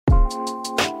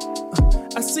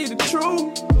I see the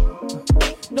truth.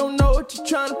 Don't know what you're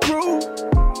trying to prove.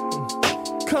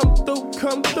 Come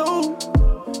through.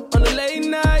 On a late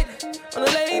night.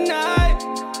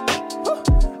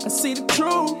 I see the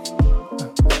truth.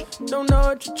 Don't know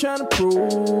what you're trying to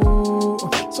prove.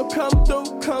 So come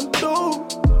through.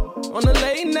 On a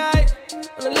late night.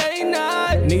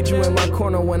 Need you in my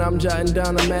corner when I'm jotting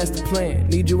down a master plan.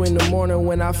 Need you in the morning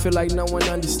when I feel like no one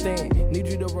understands. Need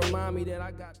you to remind me that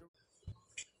I got the...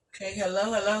 Okay,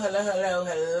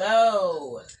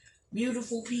 hello.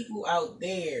 Beautiful people out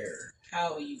there.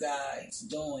 How are you guys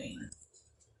doing?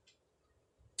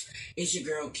 It's your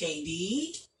girl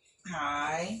KD.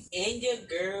 Hi. And your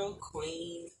girl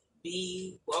Queen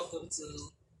B. Welcome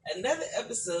to another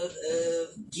episode of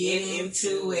Get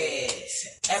Into It.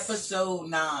 Episode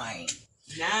 9.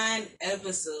 9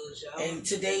 episodes, y'all. And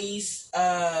today's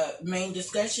main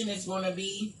discussion is going to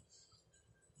be,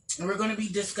 we're going to be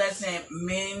discussing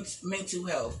men's mental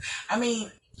health. I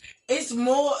mean, it's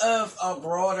more of a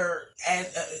broader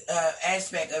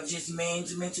aspect of just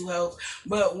men's mental health.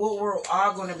 But what we're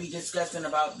all going to be discussing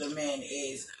about the men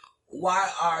is,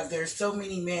 why are there so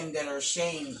many men that are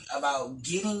ashamed about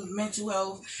getting mental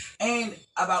health and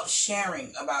about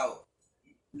sharing about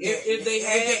if they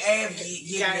have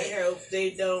help, they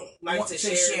don't like to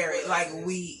share it. Like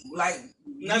we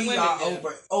are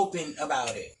open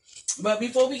about it. But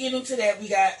before we get into that, we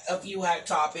got a few hot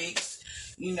topics.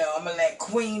 You know, I'm gonna let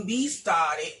Queen B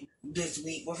start it this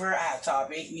week with her hot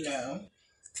topic. You know.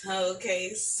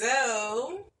 Okay,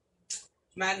 so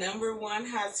my number one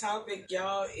hot topic,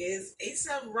 y'all, is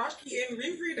A$AP Rocky and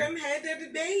Riri done had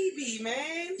that baby,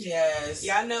 man. Yes.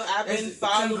 Y'all know I've been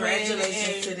following.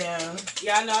 Congratulations to them.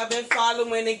 Y'all know I've been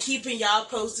following and keeping y'all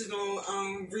posted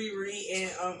on Riri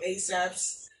and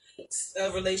A$AP's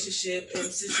relationship and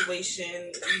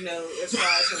situation, you know, as far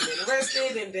as him being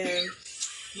arrested and then,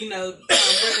 you know,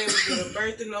 where they was giving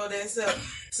birth and all that stuff.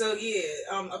 So yeah,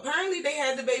 apparently they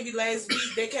had the baby last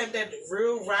week. They kept that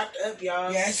real wrapped up,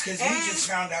 y'all. Yes, because we just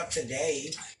found out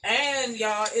today. And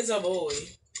y'all, it's a boy.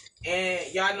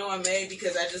 And y'all know I'm mad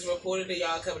because I just reported to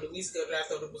y'all a couple of weeks ago that I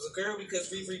thought it was a girl because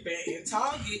Riri been in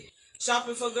Target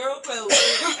shopping for girl clothes.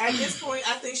 At this point,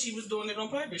 I think she was doing it on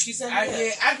purpose. She said,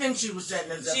 I think she was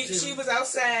setting us up too. She was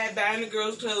outside buying the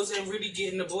girls' clothes and really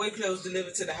getting the boy clothes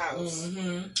delivered to the house.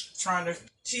 Mm-hmm.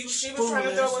 She was trying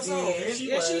to throw us off. And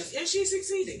she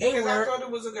succeeded. It worked. I thought it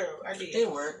was a girl. I did.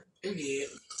 It worked. It did.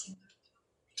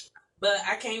 But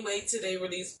I can't wait till they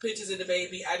release pictures of the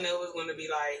baby. I know it's going to be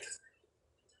like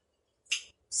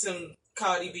some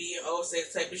Cardi B and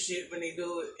Offset type of shit when they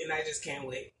do it, and I just can't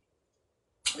wait.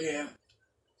 Yeah.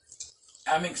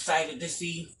 I'm excited to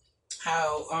see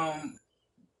how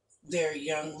their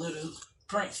young little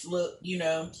prince look, you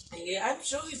know. Yeah, I'm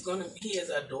sure he is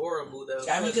adorable though.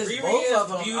 I mean, because Riri both of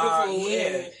them beautiful, are,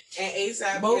 and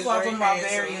A$AP both is of them are handsome.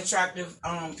 very attractive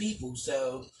people,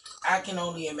 so I can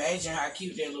only imagine how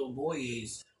cute their little boy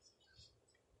is.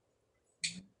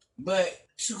 But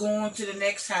to go on to the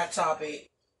next hot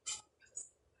topic,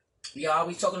 y'all,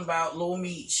 we talking about Lil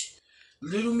Meech.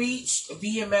 Little Meech,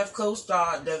 BMF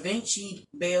co-star Da Vinci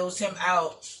bails him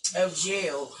out of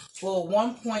jail for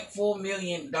 $1.4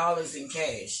 million in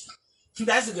cash.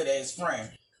 That's a good ass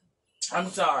friend.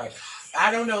 I'm sorry.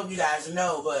 I don't know if you guys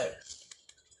know, but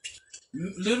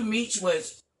Little Meech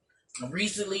was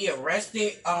recently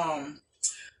arrested and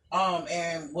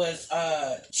was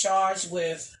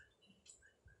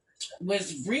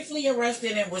briefly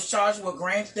arrested and was charged with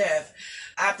grand theft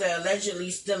after allegedly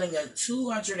stealing a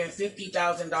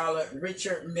 $250,000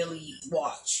 Richard Mille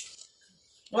watch.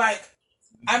 Like,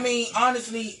 I mean,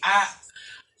 honestly, I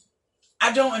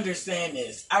don't understand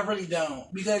this. I really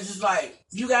don't. Because it's like,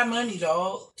 you got money,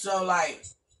 dog. So, like,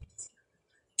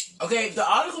 okay, the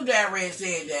article that I read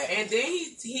said that. And then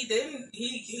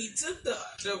he took the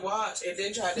watch and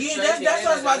then tried to that's what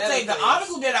I was about to say. The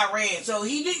article that I read, so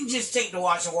he didn't just take the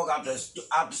watch and walk out the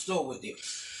store with it.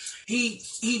 He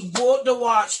bought the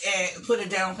watch and put a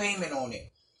down payment on it.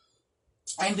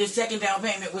 And the second down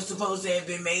payment was supposed to have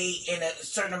been made in a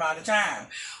certain amount of time.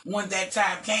 When that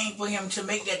time came for him to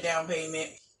make that down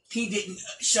payment, he didn't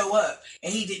show up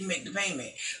and he didn't make the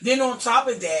payment. Then on top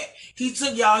of that, he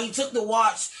took the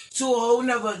watch to a whole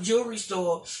nother jewelry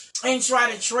store and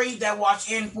tried to trade that watch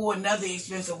in for another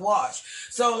expensive watch.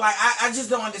 So, like, I just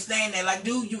don't understand that. Like,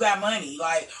 dude, you got money.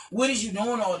 Like, what is you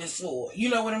doing all this for? You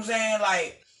know what I'm saying?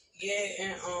 Like, yeah,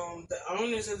 and the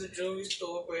owners of the jewelry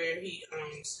store where he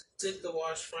took the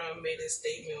watch from made a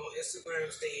statement on Instagram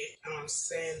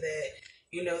saying that,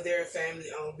 you know, they're a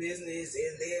family-owned business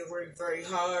and they work very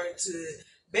hard to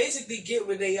basically get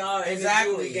where they are in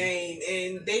the game,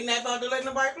 and they not about to let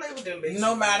nobody play with them. Basically.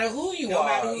 No matter who you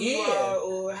are,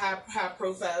 or how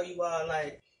profile you are,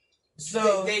 like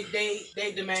so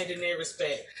they demanding their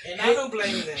respect, and I don't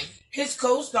blame them. His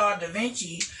co-star Da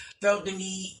Vinci felt the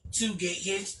need to get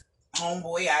his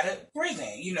homeboy out of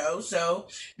prison, you know. So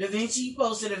Da Vinci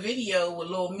posted a video with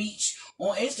Lil Meech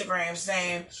on Instagram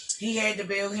saying he had to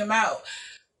bail him out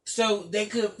so they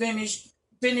could finish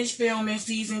filming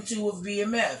season 2 of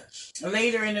BMF.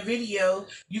 Later in the video,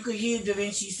 you could hear Da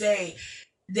Vinci say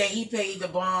that he paid the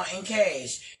bond in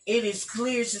cash. It is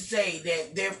clear to say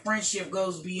that their friendship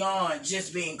goes beyond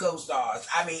just being co-stars.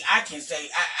 I mean, I can say,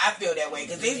 I feel that way,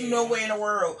 because there's nowhere in the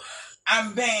world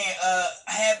I'm paying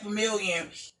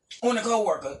 $500,000 on a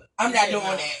coworker. I'm not doing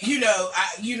that.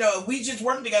 You know, we just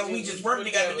work together.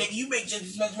 Nigga, you make just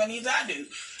as much money as I do.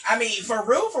 I mean, for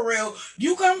real,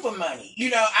 you come from money.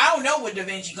 You know, I don't know where Da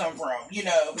Vinci come from. You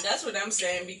know, that's what I'm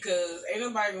saying, because ain't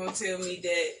nobody gonna tell me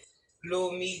that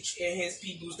Lil Meech and his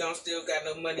peoples don't still got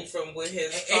no money from what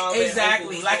his father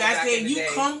exactly. Like I said, you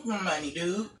come from money,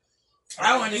 dude.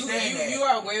 I don't understand that. You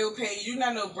are well paid. You're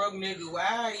not no broke nigga. Why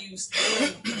are you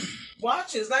still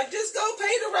watches? Like, just go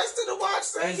pay the rest of the watch,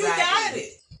 son. Exactly. You got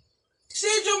it.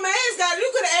 Shit, your man's got it. You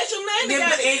could have asked your man to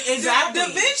got it. Exactly. Da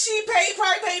Vinci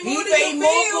probably paid more than your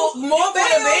bill. More for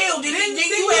the bill than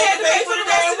you had to pay for the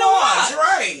rest of the watch.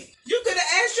 Right. You could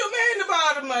have asked your man to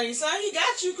borrow the money, son. He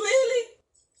got you clearly.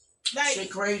 Like,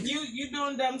 shit crazy. You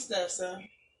doing dumb stuff, son.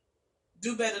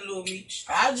 Do better, Lil Meech.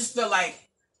 I just feel like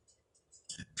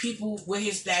people with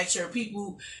his stature,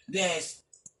 people that's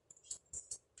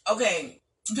okay,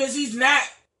 because he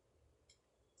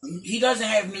doesn't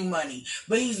have new money,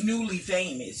 but he's newly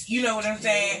famous. You know what I'm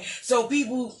saying? So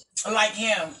people like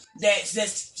him that's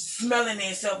just smelling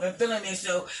themselves and feeling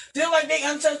themselves feel like they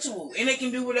untouchable and they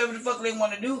can do whatever the fuck they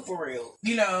want to do for real.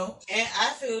 You know? And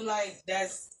I feel like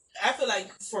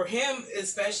for him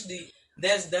especially,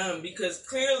 that's dumb, because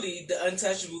clearly the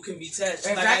untouchable can be touched.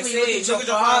 Exactly. Like I said, look at your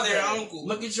father and uncle.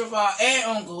 Look at your father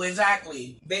and uncle,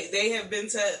 exactly. They have been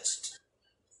touched.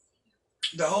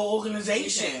 The whole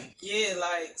organization. Yeah,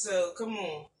 like, so come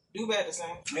on. Do better, son.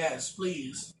 Yes,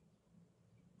 please.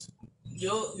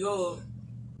 Your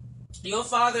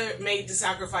father made the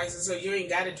sacrifices, so you ain't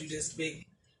gotta do this big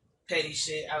petty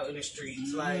shit out in the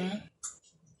streets. Mm-hmm. Like,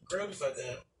 grow the fuck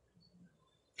up.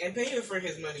 And pay your friend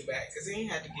his money back, because he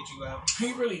ain't had to get you out.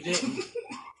 He really didn't.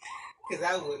 Because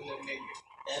I wouldn't have, nigga.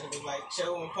 That'd have been like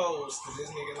show and pose, because this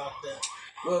nigga locked up.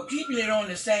 Well, keeping it on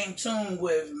the same tune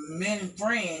with Men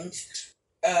Friends,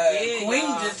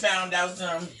 Queen just found out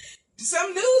some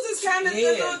news is kind of a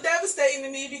little devastating to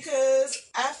me, because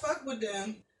I fuck with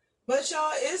them. But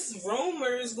y'all, it's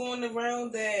rumors going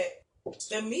around that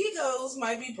the Migos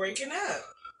might be breaking up.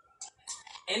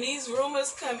 And these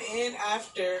rumors come in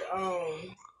after,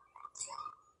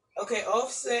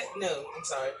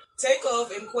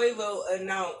 Takeoff and Quavo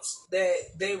announced that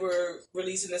they were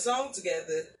releasing a song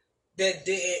together that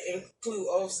didn't include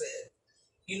Offset.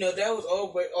 You know, that was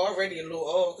already a little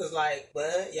old, because like,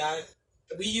 but y'all,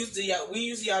 we used to y'all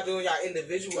doing y'all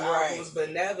individual albums, but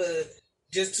never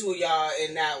just two of y'all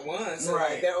and not one. So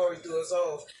like, that already threw us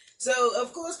off. So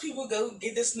of course people go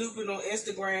get the snooping on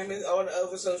Instagram and all the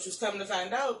other socials. Come to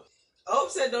find out,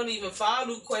 Offset don't even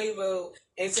follow Quavo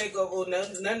and Takeoff on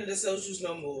none of the socials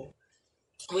no more,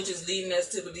 which is leading us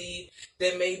to believe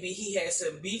that maybe he had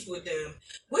some beef with them,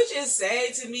 which is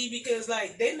sad to me, because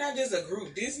like, they're not just a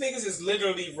group. These niggas is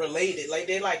literally related. Like,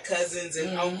 they're like cousins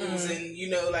and uncles, and you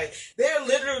know, like, they're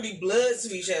literally blood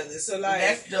to each other. So like,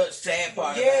 that's the sad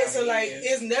part. Yeah, so like,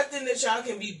 it's nothing that y'all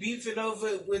can be beefing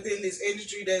over within this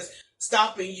industry that's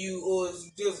stopping you, or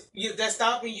that's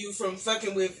stopping you from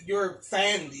fucking with your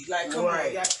family. Like, come on,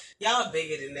 y'all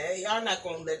bigger than that. Y'all not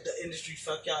gonna let the industry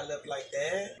fuck y'all up like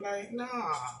that. Like,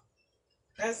 nah.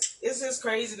 It's just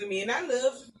crazy to me. And I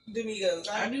love the Migos.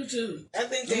 I do too. I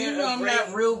think they're I'm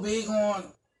not real big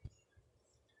on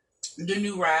the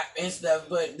new rap and stuff,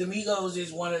 but the Migos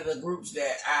is one of the groups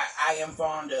that I am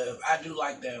fond of. I do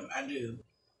like them. I do.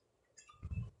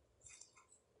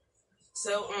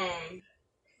 So,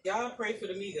 y'all pray for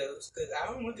the Migos, because I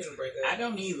don't want them to break up. I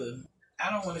don't either. I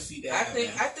don't want to see that. I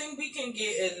think we can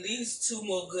get at least 2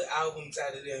 more good albums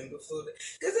out of them before.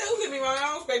 Because don't get me wrong,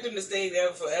 I don't expect them to stay there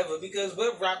forever. Because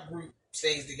what rap group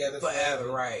stays together forever?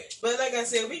 Right. But like I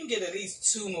said, we can get at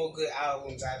least 2 more good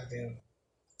albums out of them.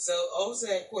 So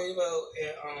Offset, Quavo,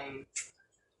 and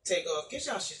Takeoff, get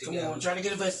y'all shit together. Come on, trying to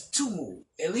get us 2 more,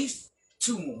 at least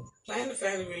 2 more. Plan the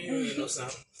family reunion or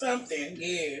something. Something,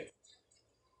 yeah.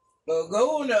 But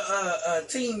go on a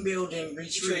team building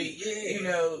retreat. Yeah. You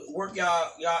know, work y'all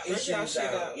issues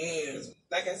out. Yeah.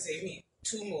 Like I said,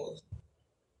 2 more.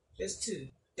 Just 2.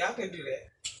 Y'all can do that.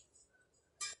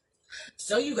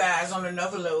 So you guys, on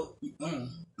another note, did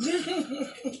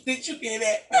you hear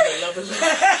that? On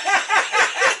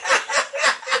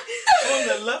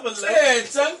the level. Yeah,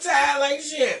 sometime like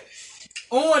shit.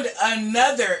 On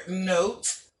another note,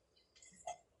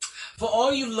 for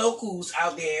all you locals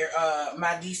out there,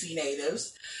 my DC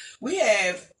natives, we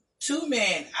have 2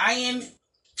 men.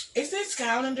 Is this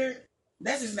Calendar?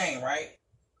 That's his name, right?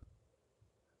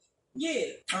 Yeah.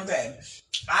 Okay.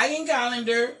 Ian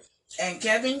Calendar and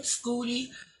Kevin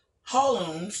Scooty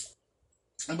Holmes,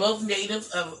 both natives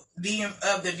of the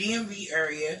DMV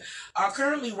area, are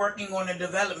currently working on a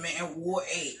development in Ward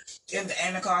 8 in the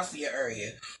Anacostia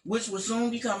area, which will soon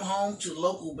become home to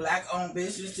local Black-owned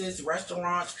businesses,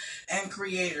 restaurants, and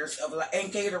caterers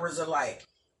alike.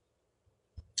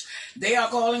 They are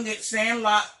calling it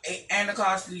Sandlot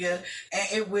Anacostia,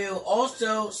 and it will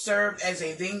also serve as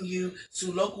a venue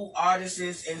to local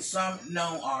artists and some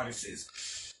known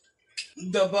artists.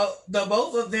 The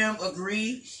both of them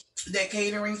agree that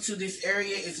catering to this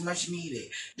area is much needed.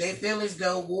 They feel as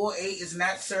though Ward 8 is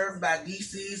not served by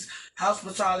DC's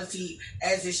hospitality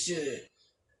as it should.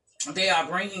 They are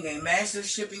bringing a massive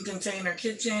shipping container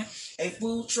kitchen, a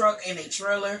food truck, and a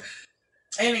trailer,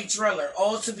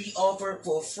 all to be offered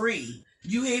for free.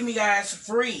 You hear me, guys?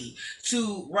 Free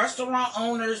to restaurant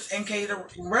owners,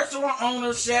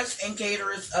 chefs, and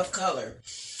caterers of color,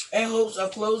 in hopes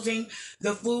of closing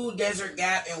the food desert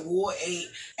gap in Ward 8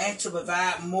 and to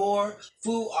provide more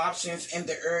food options in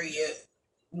the area,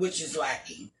 which is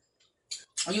lacking.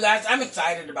 You guys, I'm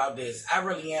excited about this. I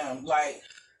really am. Like,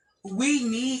 we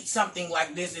need something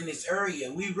like this in this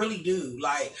area. We really do.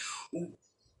 Like,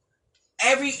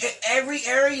 every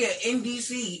area in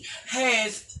DC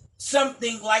has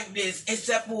something like this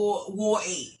except for Ward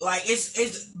 8. Like,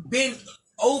 it's been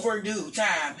overdue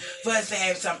time for us to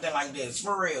have something like this,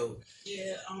 for real.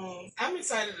 Yeah, I'm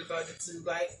excited about it too.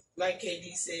 Like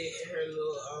KD said in her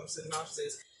little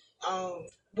synopsis,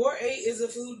 Ward 8 is a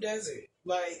food desert.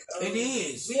 Like, it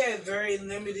is. We have very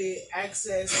limited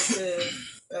access to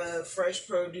fresh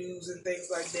produce and things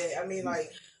like that. I mean,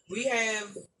 like, we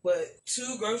have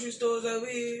 2 grocery stores over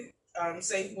here,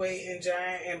 Safeway and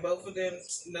Giant, and both of them,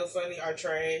 no funny, are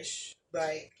trash.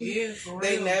 Like, yeah, for real.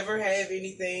 They never have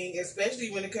anything,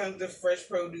 especially when it comes to fresh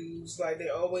produce. Like,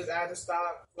 they're always out of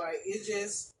stock. Like,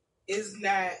 it's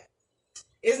not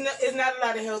a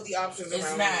lot of healthy options around.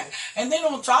 It's not. Here. And then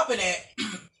on top of that,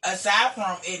 aside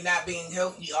from it not being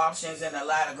healthy options in a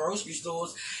lot of grocery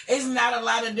stores, it's not a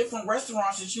lot of different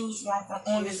restaurants to choose from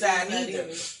on this side either.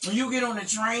 When you get on the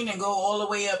train and go all the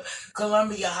way up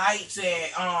Columbia Heights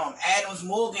and Adams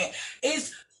Morgan,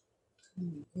 it's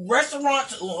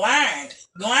restaurants lined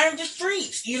the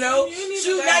streets, you know.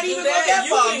 Shoot, not even go that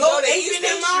far. Go 8th and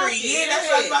 8th Street. Yeah, that's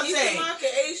what I was about to say. Eastern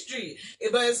Market, 8th Street.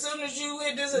 But as soon as you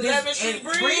hit this 11th Street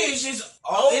bridge,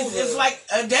 it's like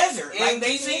a desert. And like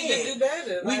they need to do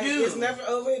better. We do. It's never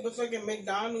over here but fucking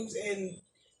McDonald's and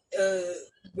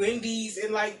Wendy's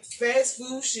and like fast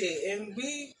food shit. And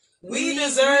we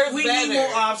deserve better. We need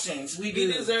more options. We do.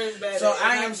 We deserve better. So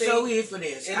I am so here for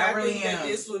this. And I really think am. That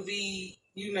this would be,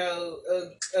 you know,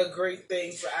 a great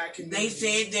thing for our community. They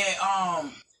said that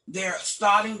they're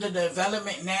starting the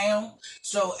development now,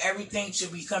 so everything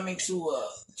should be coming to a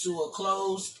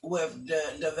close with the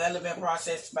development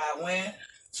process by when?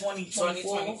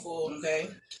 2024. Okay.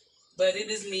 But it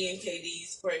is me and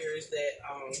KD's prayers that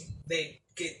they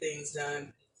get things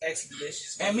done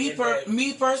expeditiously. And me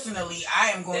personally,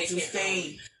 I am going to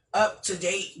stay up to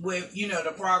date with, you know,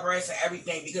 the progress and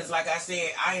everything, because like I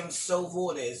said, I am so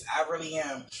for this. I really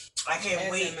am. I can't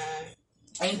wait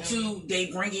until they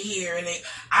bring it here. And they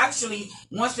actually,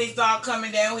 once they start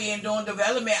coming down here and doing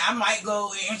development, I might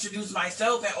go and introduce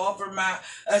myself and offer my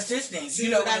assistance.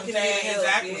 You know what I'm saying?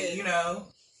 Exactly. Yeah. You know,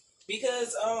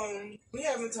 because we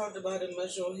haven't talked about it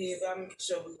much on here, but I'm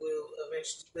sure we will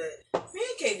eventually. But me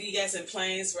and KD got some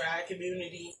plans for our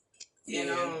community,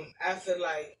 and I feel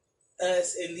like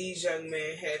us and these young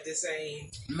men have the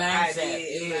same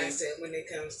mindset when it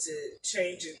comes to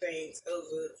changing things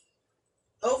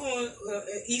over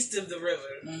east of the river.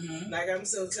 Mm-hmm. Like, I'm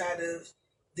so tired of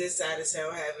this side of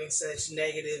town having such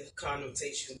negative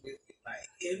connotation with it. Like,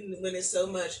 when there's so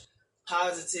much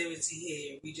positivity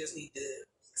here, we just need to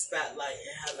spotlight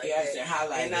and highlight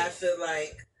that. And I feel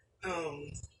like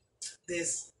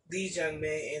these young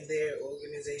men and their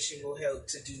organization will help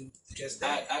to do just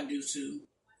that. I do too.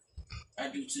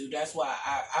 That's why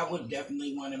I would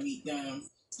definitely want to meet them.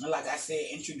 Like I said,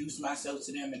 introduce myself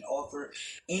to them and offer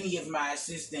any of my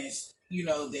assistance, you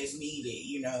know, that's needed,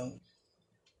 you know.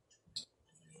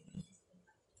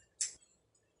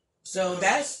 So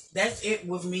that's it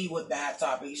with me with the hot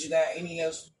topics. You got anything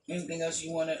else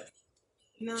you want to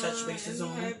touch bases on?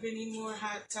 I don't have any more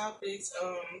hot topics.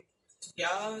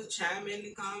 Y'all chime in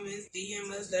the comments, DM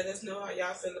us, let us know how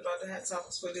y'all feel about the hot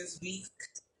topics for this week.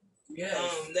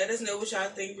 Yes. Let us know what y'all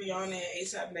think Rihanna and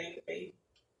ASAP named the baby.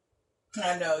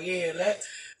 I know, yeah.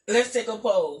 Let's take a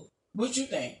poll. What you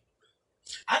think?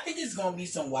 I think it's gonna be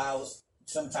some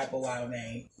type of wild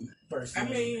name. Personally,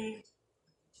 I mean,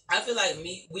 I feel like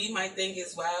we might think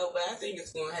it's wild, but I think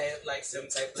it's gonna have like some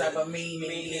type of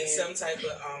meaning, yeah. some type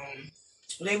of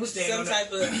They were saying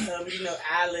type of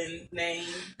island name.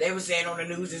 They were saying on the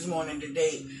news this morning that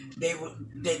they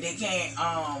can't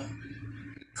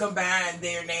combine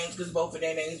their names because both of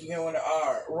their names begin with an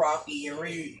R, Rocky and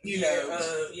Reed.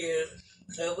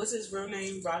 What's his real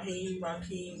name? Raheem,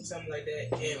 something like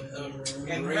that.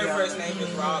 And her first name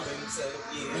is Robin. So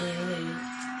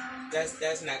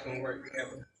that's not gonna work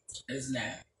together. It's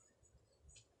not.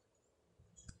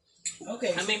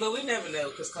 Okay. I mean, but we never know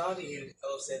because Cardi and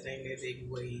Offset named their baby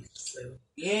Wade. So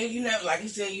yeah, like you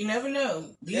said, you never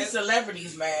know. These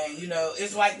celebrities, man,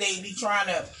 it's like they be trying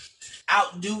to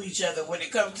outdo each other when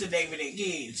it comes to naming their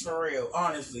kids. For real,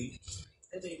 honestly.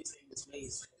 That baby's name is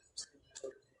Maze.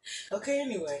 Okay,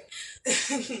 anyway.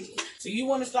 So you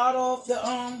want to start off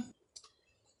the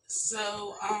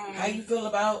So how you feel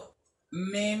about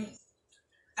men?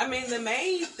 I mean, the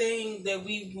main thing that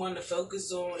we want to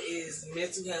focus on is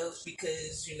mental health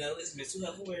because, it's Mental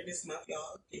Health Awareness Month,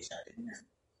 y'all. Bitch, I didn't know.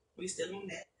 We still on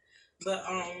that. But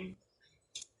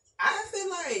I feel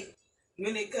like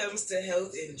when it comes to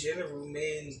health in general,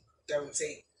 men don't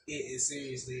take it as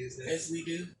seriously as we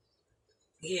do.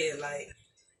 Yeah, like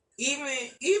even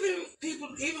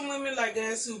women like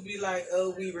us who be like,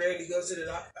 oh, we rarely go to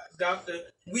the doctor.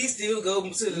 We still go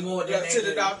to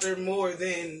the doctor more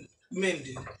than men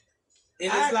do. And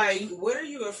it's like, what are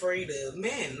you afraid of?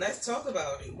 Men, let's talk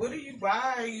about it.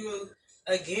 Why are you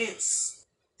against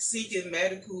seeking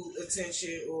medical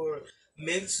attention or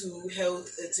mental health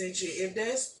attention if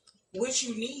that's what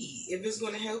you need, if it's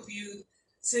going to help you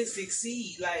to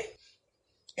succeed? Like,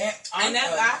 and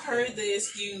I've heard the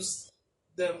excuse,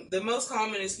 the most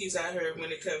common excuse I heard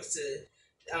when it comes to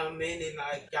men and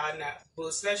like y'all not, well,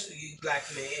 especially black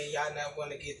men, and y'all not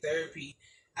want to get therapy.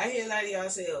 I hear a lot of y'all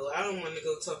say, "Oh, I don't want to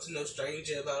go talk to no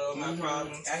stranger about all my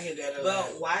problems." I hear that a lot.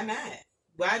 But why not?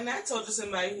 Why not talk to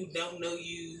somebody who don't know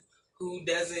you, who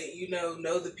doesn't,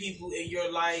 know the people in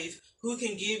your life, who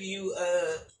can give you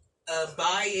a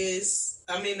unbiased,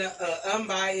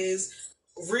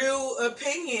 real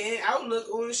opinion, outlook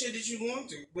on the shit that you're going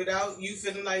through, without you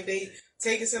feeling like they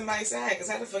taking somebody's side? Because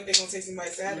how the fuck they gonna take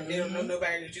somebody's side if they don't know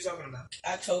nobody that you're talking about?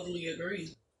 I totally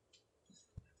agree.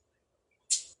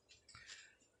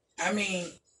 I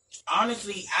mean,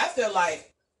 honestly, I feel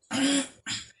like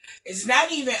it's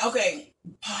not even okay.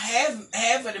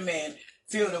 Half of the men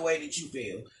feel the way that you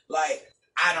feel. Like,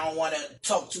 I don't want to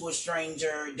talk to a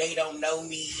stranger. They don't know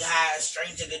me. How a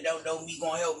stranger that don't know me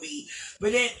gonna help me?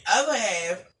 But then other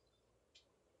half,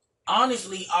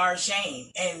 honestly, are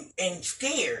ashamed and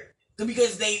scared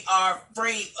because they are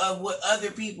afraid of what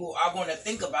other people are going to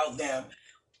think about them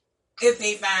if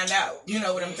they find out. You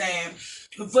know what I'm saying?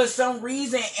 For some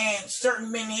reason, in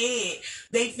certain men's head,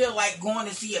 they feel like going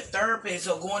to see a therapist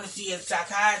or going to see a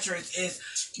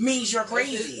psychiatrist means you're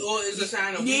crazy. Or is a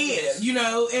sign of weakness.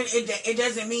 Yeah, it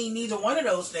doesn't mean neither one of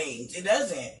those things. It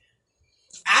doesn't.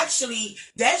 Actually,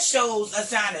 that shows a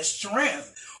sign of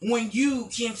strength when you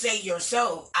can say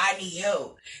yourself, I need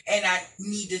help and I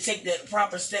need to take the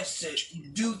proper steps to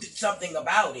do something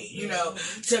about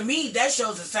it. To me, that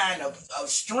shows a sign of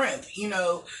strength.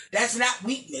 That's not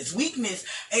weakness. Weakness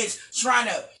is trying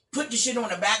to put the shit on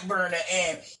the back burner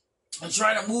and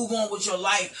trying to move on with your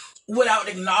life without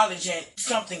acknowledging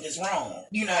something is wrong.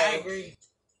 I agree.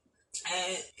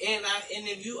 And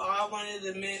if you are one of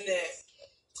the men that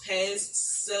has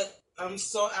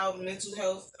sought out mental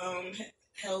health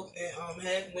help and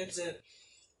had went to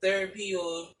therapy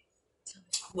or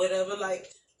whatever, like,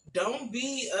 don't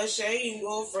be ashamed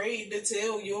or afraid to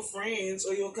tell your friends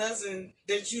or your cousin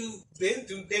that you've been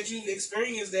through, that you've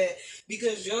experienced that,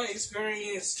 because your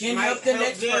experience can might help the help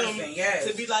next them person. Yes.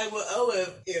 To be like, well, oh,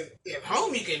 if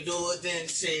homie can do it, then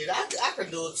shit, I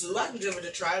can do it too. I can give it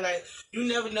a try. Like, you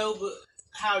never know but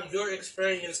how your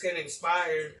experience can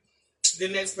inspire the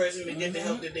next person to get the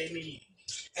help that they need.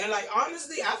 And like,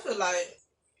 honestly, I feel like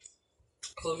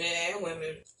for men and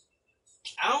women,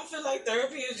 I don't feel like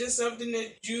therapy is just something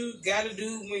that you gotta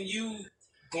do when you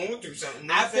going through something.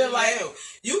 I feel like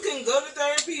you can go to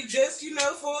therapy just,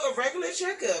 for a regular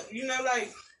checkup.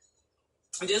 Like,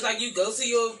 just like you go see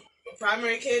your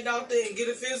primary care doctor and get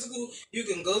a physical. You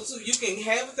can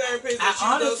have a therapist that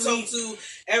you go talk to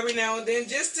every now and then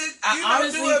just to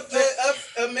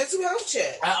do a mental health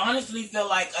check. I honestly feel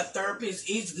like a therapist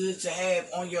is good to have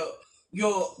on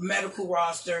your medical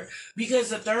roster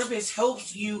because a therapist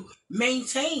helps you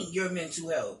maintain your mental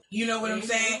health. You know what I'm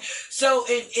saying? So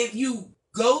if you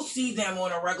go see them on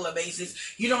a regular basis,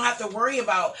 you don't have to worry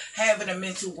about having a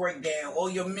mental breakdown or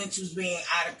your mentals being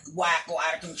out of whack or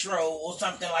out of control or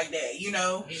something like that. You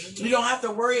know, you don't have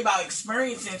to worry about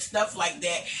experiencing stuff like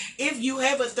that if you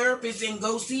have a therapist and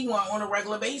go see one on a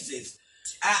regular basis.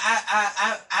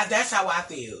 I that's how I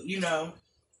feel, you know.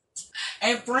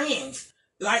 And friends,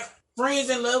 like friends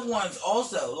and loved ones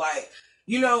also, like,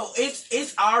 you know,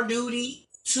 it's our duty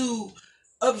to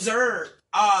observe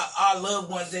our loved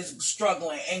ones that's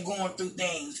struggling and going through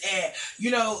things. And,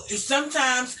 you know,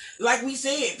 sometimes, like we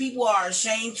said, people are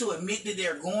ashamed to admit that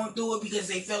they're going through it because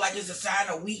they feel like it's a sign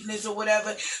of weakness or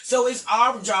whatever. So it's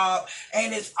our job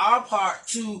and it's our part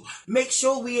to make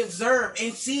sure we observe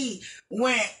and see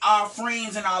when our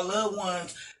friends and our loved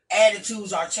ones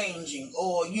attitudes are changing,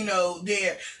 or, you know,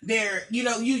 they're you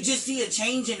know, you just see a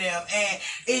change in them, and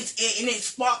it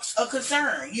sparks a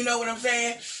concern. You know what I'm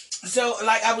saying? So,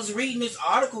 like, I was reading this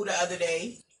article the other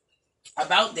day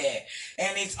about that,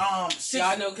 and it's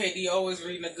y'all know KD always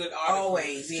reading a good article.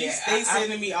 Always, yeah. She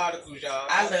sending me articles, y'all.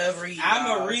 I love reading.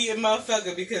 I'm a reading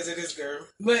motherfucker because of this girl.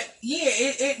 But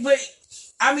yeah, but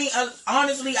I mean,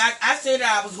 honestly, I said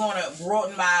that I was going to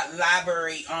broaden my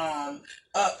library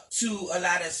up to a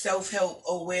lot of self-help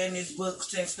awareness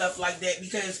books and stuff like that,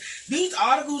 because these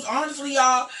articles, honestly,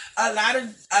 y'all, a lot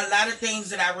of things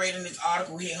that I read in this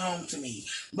article hit home to me.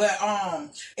 But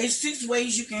it's 6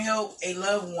 ways you can help a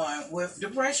loved one with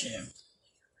depression.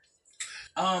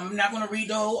 I'm not going to read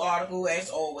the whole article as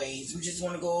always. I'm just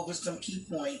going to go over some key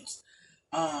points.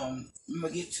 I'm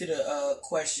going to get to the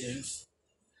questions.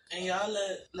 And y'all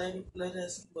let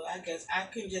us, well, I guess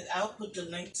I'll put the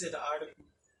link to the article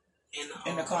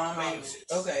in the comments.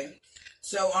 Okay.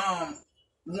 So,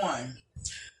 1,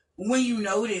 when you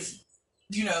notice,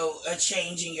 you know, a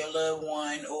change in your loved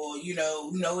one, or, you know,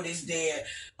 notice their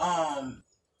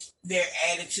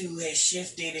attitude has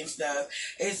shifted and stuff,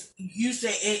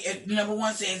 number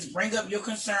 1 says, bring up your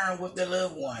concern with the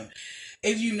loved one.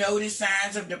 If you notice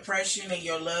signs of depression in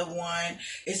your loved one,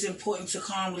 it's important to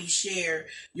calmly share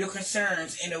your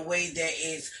concerns in a way that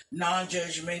is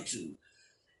non-judgmental.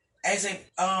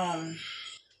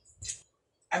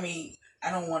 I mean,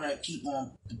 I don't want to keep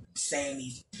on saying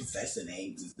these professor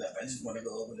names and stuff. I just want to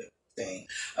go over the thing.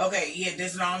 Okay, yeah,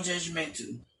 this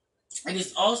non-judgmental. And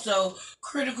it's also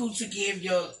critical to give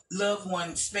your loved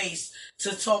one space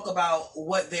to talk about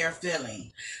what they're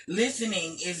feeling.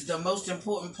 Listening is the most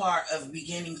important part of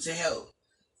beginning to help.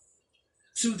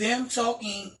 To them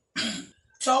talking,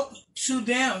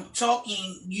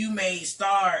 you may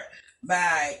start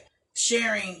by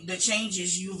sharing the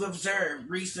changes you've observed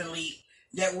recently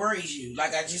that worries you,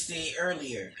 like I just said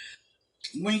earlier.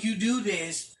 When you do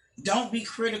this, don't be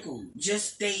critical.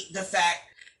 Just state the fact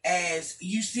as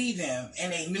you see them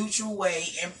in a neutral way,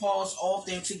 and pause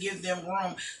often to give them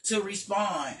room to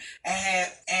respond,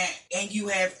 and you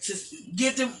have to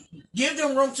give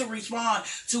them room to respond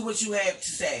to what you have to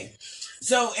say.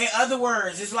 So in other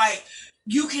words, it's like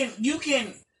you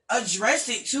can address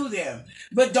it to them,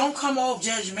 but don't come off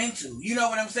judgmental. You know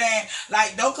what I'm saying?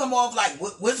 Like, don't come off like,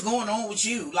 what's going on with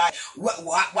you? Like,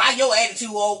 why your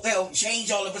attitude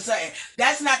change all of a sudden?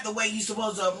 That's not the way you're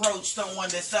supposed to approach someone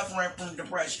that's suffering from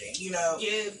depression, you know?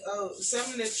 Yeah,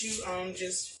 something that you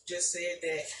just said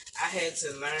that I had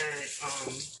to learn,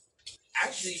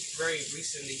 actually very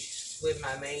recently with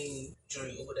my main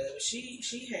joint or whatever. She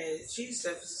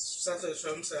suffers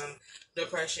from some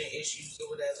depression issues or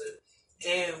whatever.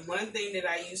 And one thing that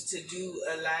I used to do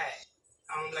a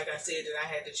lot, like I said, that I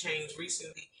had to change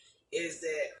recently, is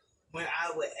that when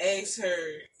I would ask her,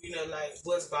 you know, like,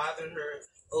 what's bothering her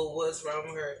or what's wrong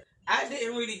with her, I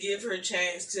didn't really give her a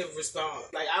chance to respond.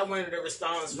 Like, I wanted a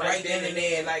response right then and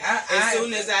there. Like, as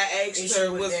soon as I asked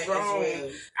her what's wrong,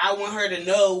 I want her to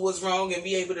know what's wrong and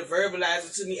be able to verbalize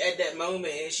it to me at that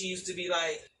moment. And she used to be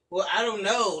like, well, I don't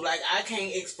know. Like, I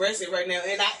can't express it right now.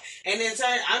 And in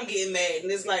turn, I'm getting mad. And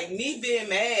it's like, me being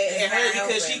mad at her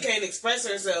because she can't express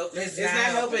herself, it's not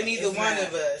helping either one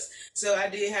of us. So I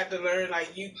did have to learn,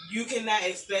 like, you cannot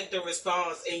expect a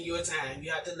response in your time.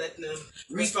 You have to let them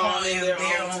respond in their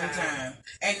own time.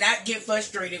 And not get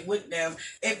frustrated with them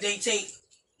if they take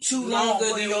too long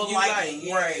for your liking.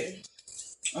 Yeah. Right.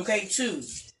 Okay, 2,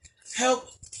 help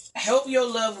your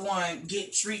loved one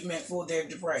get treatment for their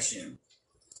depression.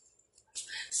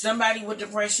 Somebody with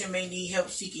depression may need help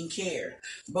seeking care,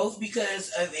 both because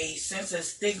of a sense of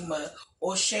stigma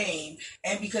or shame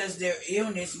and because their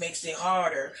illness makes it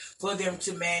harder for them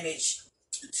to manage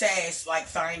tasks like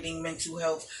finding mental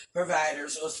health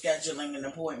providers or scheduling an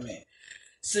appointment.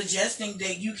 Suggesting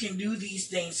that you can do these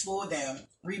things for them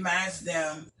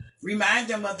remind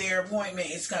them of their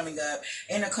appointment is coming up,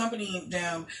 and accompanying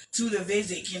them to the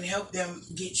visit can help them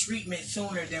get treatment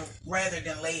sooner than rather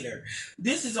than later.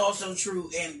 This is also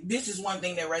true, and this is one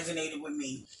thing that resonated with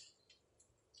me.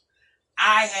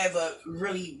 I have a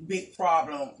really big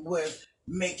problem with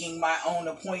making my own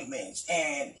appointments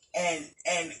and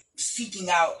seeking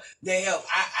out their help.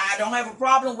 I don't have a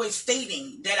problem with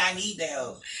stating that I need the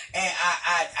help and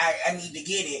I need to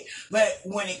get it. But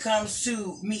when it comes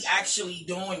to me actually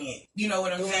doing it, you know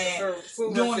what I'm saying?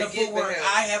 Doing the footwork,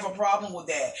 I have a problem with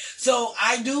that. So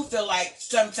I do feel like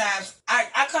sometimes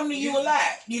I come to you a lot,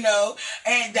 you know,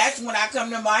 and that's when I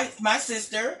come to my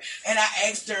sister and I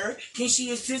asked her, can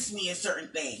she assist me in certain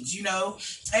things, you know?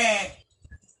 And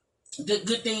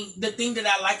the thing that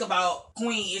I like about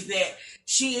Queen is that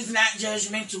she is not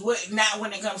judgmental, not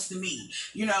when it comes to me.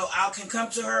 You know, I can come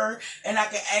to her and I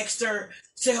can ask her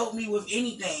to help me with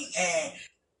anything, and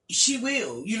she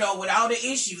will, you know, without an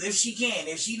issue, if she can,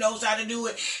 if she knows how to do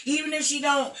it. Even if she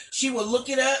don't, she will look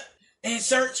it up and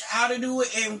search how to do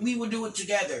it, and we will do it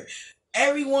together.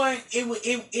 Everyone,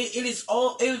 it is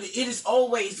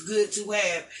always good to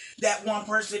have that one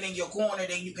person in your corner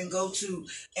that you can go to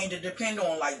and to depend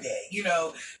on like that. You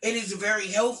know, it is very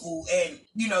helpful, and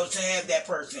you know, to have that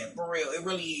person for real. It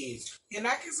really is. And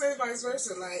I can say vice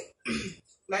versa.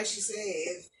 Like she said,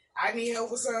 if I need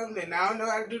help with something and I don't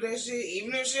know how to do that shit,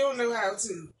 even if she don't know how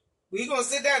to, we gonna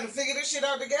sit down and figure this shit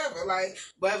out together. Like,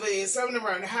 whether it's something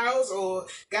around the house or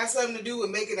got something to do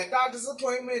with making a doctor's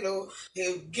appointment or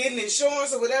getting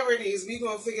insurance or whatever it is, we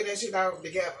gonna figure that shit out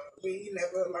together. We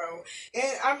never alone.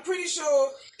 And I'm pretty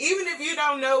sure, even if you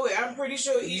don't know it, I'm pretty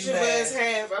sure each of us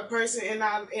have a person in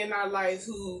our life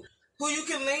who you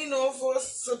can lean on for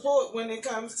support when it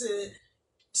comes to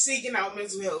seeking out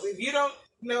mental health. If you don't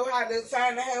know how to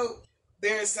find the help,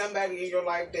 there is somebody in your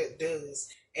life that does.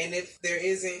 And if there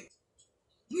isn't,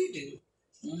 we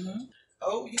do. Mm-hmm.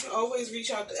 Oh, you can always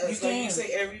reach out to us. Like you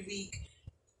say every week.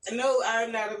 No,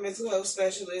 I'm not a mental health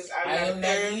specialist. I'm not a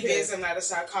therapist. I'm not a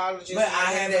psychologist. But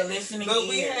I have a listening ear. But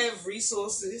we have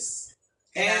resources.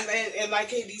 And like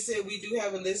KD said, we do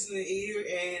have a listening ear.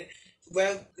 And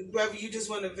whether you just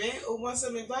want to vent or want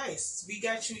some advice, we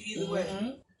got you either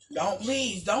way.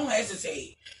 Don't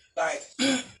hesitate. Like,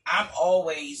 I'm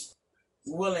always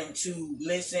willing to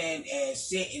listen and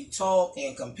sit and talk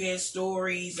and compare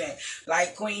stories, and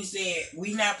like Queen said,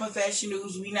 we not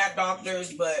professionals, we not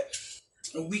doctors, but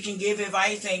we can give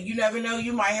advice, and you never know,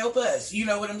 you might help us. You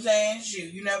know what I'm saying?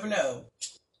 Shoot, you never know.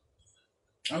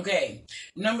 Okay,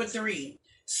 number 3,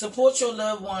 support your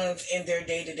loved ones in their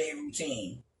day-to-day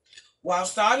routine. While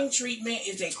starting treatment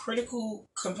is a critical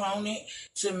component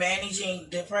to managing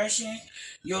depression,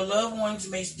 your loved ones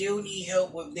may still need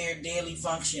help with their daily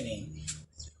functioning.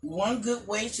 One good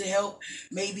way to help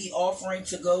may be offering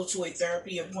to go to a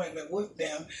therapy appointment with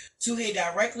them to hear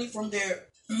directly from their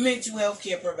mental health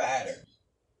care provider.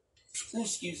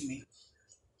 Excuse me.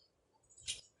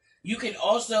 You can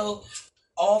also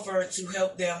offer to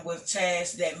help them with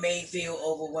tasks that may feel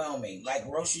overwhelming, like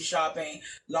grocery shopping,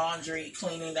 laundry,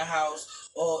 cleaning the house,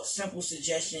 or simple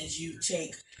suggestions you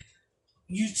take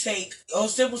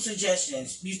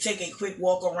a quick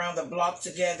walk around the block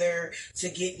together to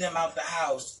get them out the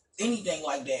house. Anything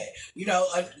like that. You know,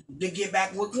 to get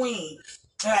back with Queen,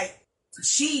 like,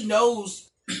 she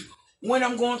knows when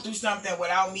I'm going through something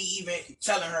without me even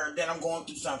telling her that I'm going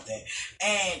through something.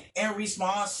 And in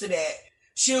response to that,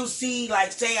 she'll see,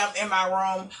 like, say I'm in my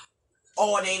room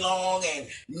all day long and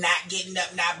not getting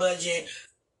up, not budging.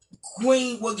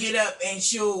 Queen will get up and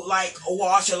she'll, like,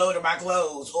 wash a load of my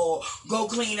clothes or go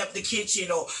clean up the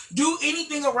kitchen or do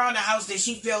anything around the house that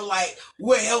she feel like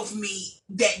will help me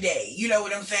that day. You know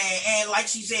what I'm saying? And like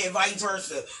she said, vice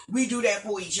versa. We do that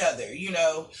for each other, you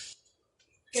know.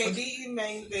 Okay, the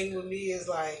main thing with me is,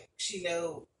 like, she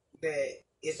know that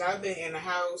if I've been in the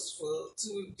house for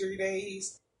 2 or 3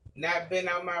 days, not been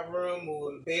out my room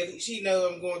or barely, she know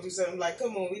I'm going through something, like,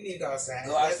 come on, we need to go outside.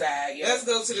 Let's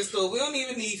go to the store. We don't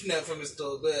even need nothing from the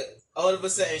store, but all of a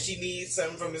sudden she needs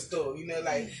something from the store. You know,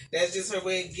 like, that's just her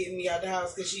way of getting me out the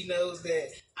house, because she knows that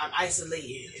I'm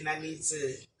isolated and I need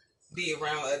to be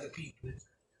around other people.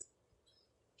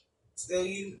 So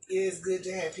it is good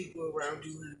to have people around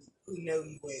you who know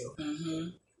you well. Mm-hmm.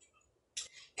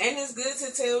 And it's good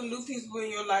to tell new people in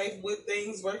your life what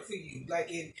things work for you. Like,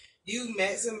 you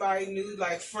met somebody new,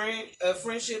 like a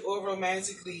friendship or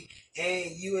romantically,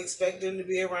 and you expect them to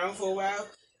be around for a while.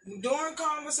 During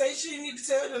conversation, you need to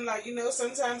tell them, like,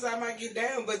 sometimes I might get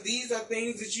down, but these are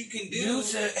things that you can do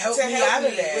to help me out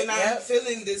of that when I'm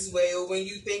feeling this way or when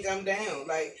you think I'm down.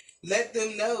 Like, let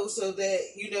them know so that,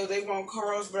 they won't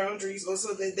cross boundaries or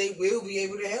so that they will be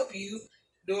able to help you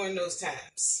during those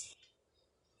times.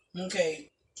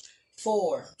 Okay.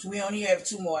 4. We only have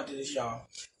 2 more after this, y'all.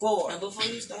 4. And before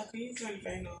you stop, can you turn the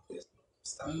fan off?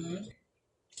 Stop. Mm-hmm.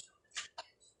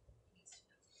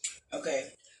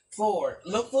 Okay. 4.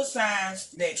 Look for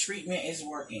signs that treatment is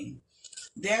working.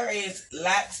 There is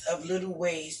lots of little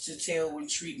ways to tell when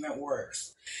treatment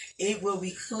works. It will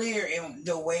be clear in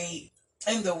the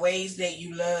ways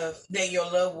that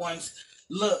your loved ones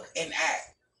look and act.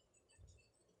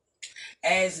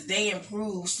 As they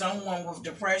improve, someone with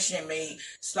depression may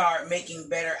start making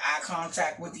better eye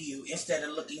contact with you instead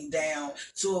of looking down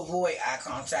to avoid eye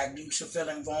contact due to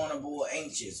feeling vulnerable or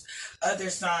anxious.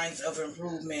 Other signs of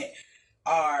improvement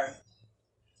are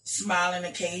smiling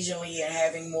occasionally and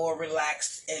having more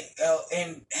relaxed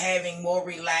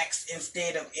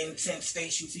instead of intense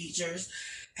facial features,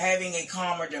 having a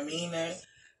calmer demeanor,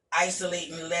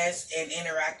 isolating less and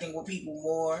interacting with people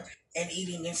more, and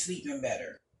eating and sleeping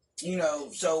better.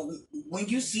 So when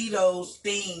you see those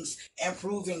things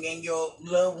improving in your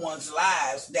loved ones'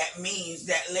 lives, that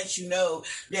lets you know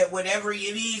that whatever it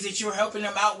is that you're helping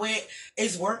them out with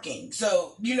is working.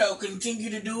 So, continue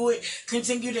to do it.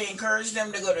 Continue to encourage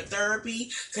them to go to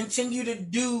therapy. Continue to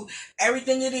do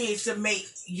everything it is to make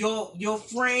your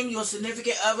friend, your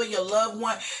significant other, your loved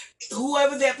one,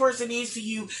 whoever that person is to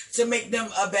you, to make them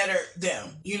a better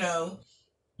them, Yeah.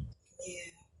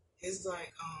 It's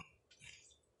like,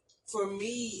 for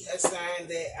me, a sign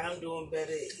that I'm doing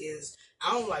better is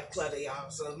I don't like clutter,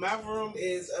 y'all. So if my room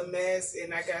is a mess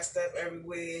and I got stuff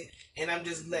everywhere and I'm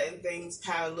just letting things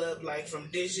pile up, like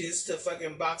from dishes to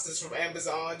fucking boxes from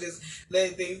Amazon, just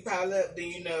letting things pile up,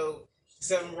 then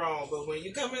something wrong. But when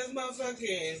you come in this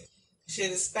motherfucker and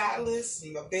shit is spotless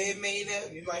and my bed made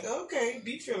up, you're like, okay,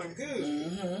 be feeling good.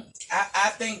 Mm-hmm. I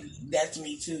think that's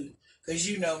me too. Because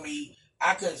you know me,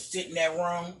 I could sit in that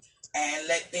room and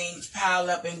let things pile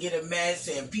up and get a mess,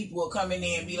 and people will come in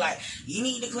there and be like, you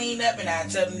need to clean up, and I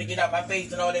tell them to get out my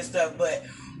face and all that stuff. But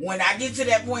when I get to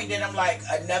that point, then I'm like,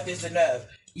 enough is enough.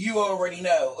 You already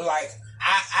know. Like,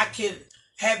 I could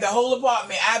have the whole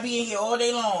apartment, I be in here all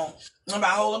day long, and my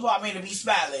whole apartment to be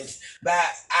spotless. But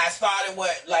I started,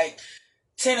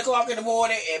 10 o'clock in the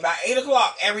morning, and by 8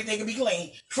 o'clock, everything will be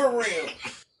clean. For real.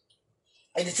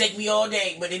 It'll take me all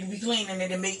day, but it'll be clean, and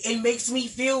it makes me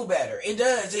feel better. It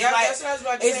does. That's what I was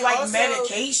about to say. It's like also,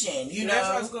 medication, That's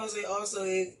what I was going to say. Also,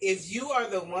 if you are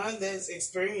the one that's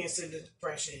experiencing the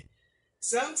depression,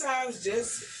 sometimes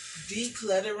just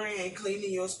decluttering and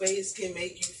cleaning your space can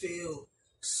make you feel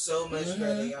so much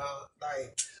better, y'all.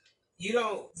 Like, you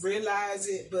don't realize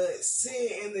it, but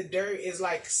sitting in the dirt is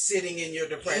like sitting in your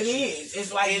depression. It is.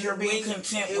 It's like you're being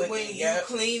content with it. When you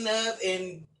clean up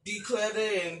and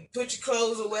declutter and put your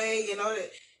clothes away and all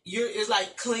that, it's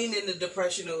like cleaning the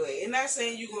depression away. And not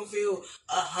saying you're gonna feel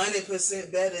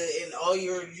 100% better and all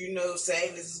your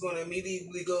sadness is gonna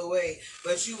immediately go away,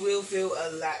 but you will feel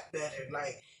a lot better.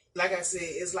 Like I said,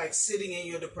 it's like sitting in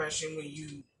your depression when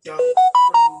you don't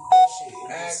remove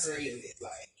that shit. I agree.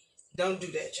 Like, don't do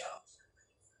that, y'all.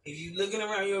 If you looking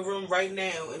around your room right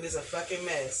now and it's a fucking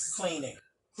mess, clean it.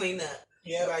 Clean up.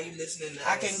 Yeah. While you listening to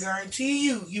I can guarantee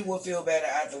you will feel better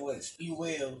afterwards. You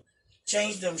will.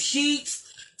 Change them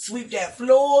sheets. Sweep that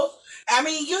floor. I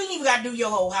mean, you ain't even got to do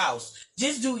your whole house.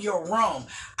 Just do your room.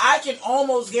 I can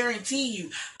almost guarantee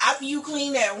you, after you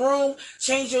clean that room,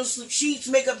 change your sheets,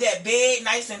 make up that bed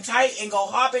nice and tight, and go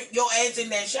hop your ass in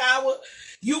that shower,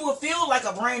 you will feel like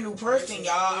a brand new person,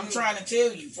 y'all. I'm trying to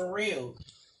tell you, for real.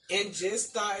 And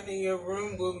just starting in your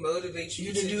room will motivate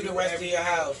you to do the rest of your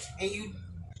house. And you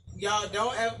don't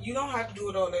have to do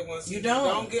it all at once. You don't.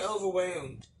 Don't get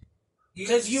overwhelmed.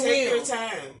 Because you take will. your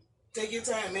time. Take your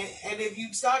time, man. And if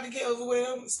you start to get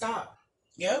overwhelmed, stop.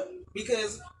 Yep.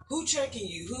 Because who checking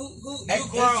you? Who you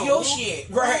grown? It's your shit,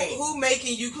 right? Who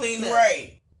making you clean up?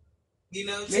 Right.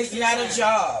 It's not a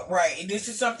job, right? This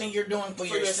is something you're doing for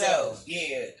yourself.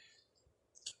 Yeah.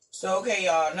 So okay,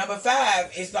 y'all. Number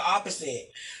 5 is the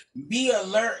opposite. Be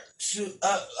alert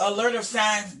of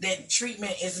signs that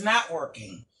treatment is not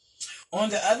working. On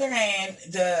the other hand,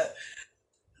 the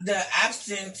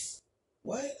absence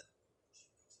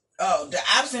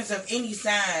of any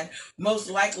sign most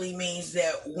likely means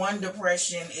that one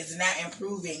depression is not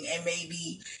improving and may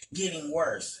be getting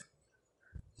worse.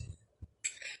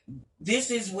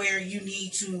 This is where you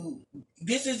need to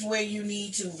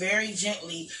very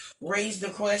gently raise the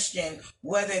question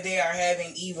whether they are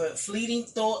having even fleeting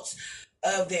thoughts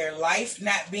of their life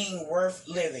not being worth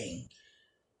living.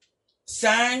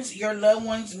 Signs your loved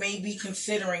ones may be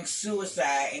considering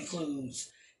suicide includes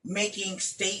making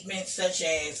statements such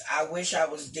as "I wish I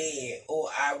was dead" or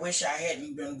 "I wish I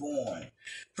hadn't been born,"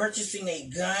 purchasing a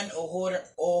gun or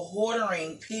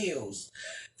hoarding pills,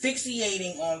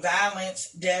 fixating on violence,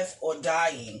 death, or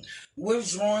dying,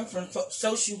 withdrawing from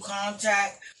social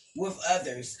contact with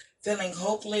others, feeling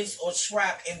hopeless or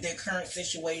trapped in their current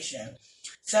situation,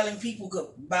 telling people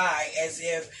goodbye as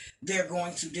if they're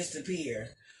going to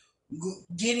disappear,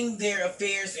 getting their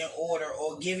affairs in order,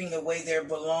 or giving away their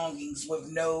belongings with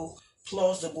no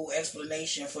plausible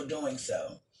explanation for doing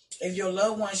so. If your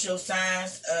loved one shows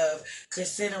signs of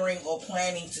considering or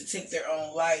planning to take their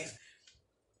own life,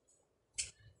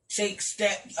 take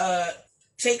step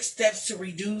take steps to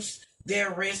reduce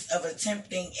their risk of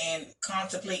attempting and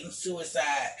contemplating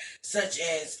suicide, such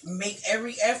as make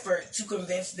every effort to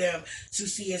convince them to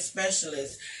see a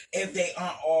specialist if they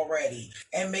aren't already,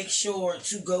 and make sure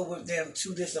to go with them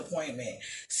to this appointment.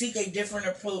 Seek a different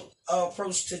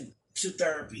approach to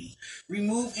therapy.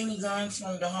 Remove any guns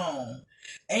from the home.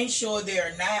 Ensure they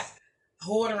are not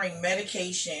hoarding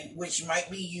medication which might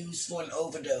be used for an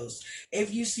overdose.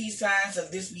 If you see signs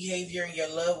of this behavior in your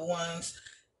loved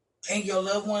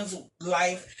one's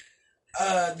life,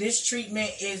 this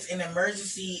treatment is an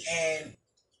emergency and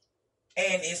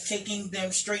is taking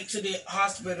them straight to the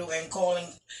hospital and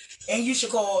you should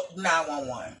call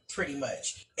 911 pretty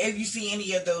much. If you see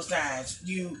any of those signs,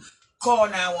 you call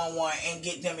 911 and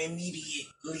get them immediate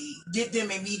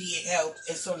help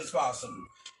as soon as possible.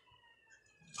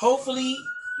 Hopefully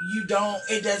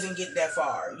it doesn't get that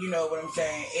far. You know what I'm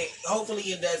saying? Hopefully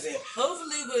it doesn't.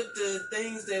 Hopefully with the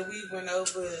things that we went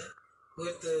over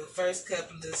with the first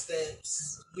couple of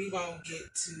steps, we won't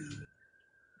get to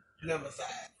number 5.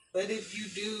 But if you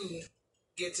do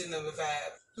get to number 5,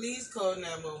 please call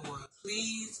 911.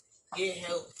 Please get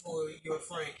help for your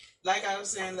friend. Like I was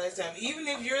saying last time, even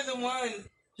if you're the one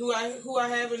who are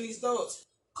having these thoughts,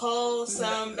 call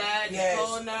somebody. Yes.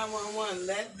 Call 911.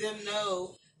 Let them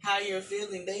know how you're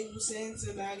feeling. They will send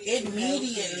somebody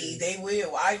immediately. They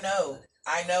will. I know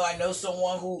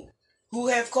someone who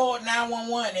have called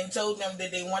 911 and told them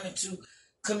that they wanted to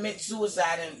commit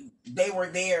suicide, and they were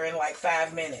there in like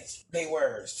 5 minutes. They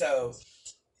were. So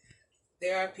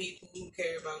there are people who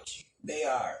care about you. They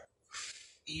are.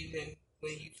 Even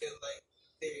when you feel like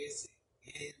there isn't,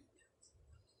 and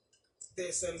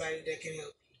there's somebody that can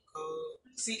help you.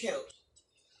 Seek help.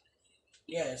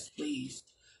 Yes, please.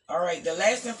 All right, the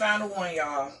last and final one,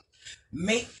 y'all.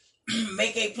 Make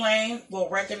a plan for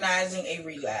recognizing a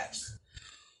relapse.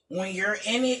 When you're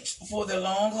in it for the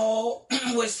long haul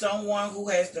with someone who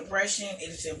has depression, it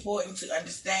is important to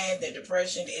understand that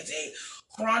depression is a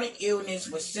chronic illness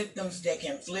with symptoms that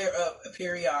can flare up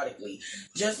periodically,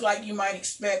 just like you might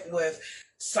expect with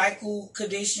physical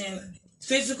condition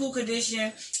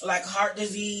like heart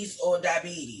disease or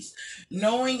diabetes.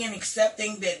 Knowing and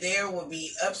accepting that there will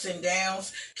be ups and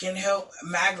downs can help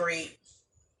migrate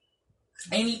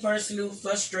any personal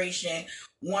frustration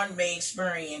one may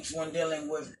experience when dealing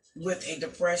with a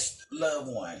depressed loved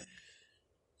one.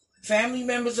 Family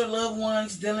members or loved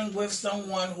ones dealing with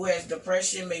someone who has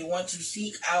depression may want to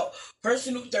seek out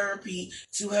personal therapy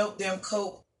to help them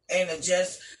cope and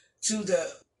adjust to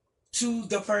the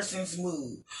person's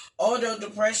mood. Although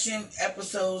depression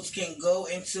episodes can go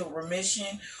into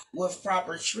remission with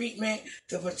proper treatment,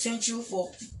 the potential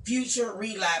for future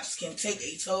relapse can take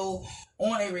a toll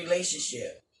on a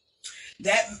relationship.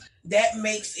 That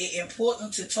makes it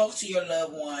important to talk to your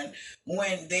loved one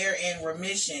when they're in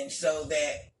remission, so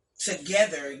that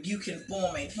together you can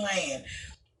form a plan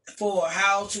for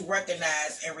how to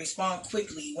recognize and respond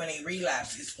quickly when a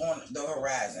relapse is on the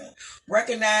horizon.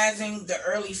 Recognizing the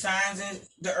early signs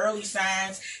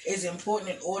is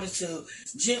important in order to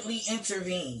gently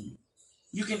intervene.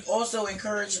 You can also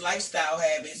encourage lifestyle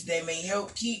habits that may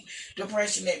help keep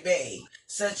depression at bay,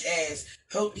 such as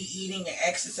healthy eating and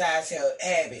exercise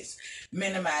habits,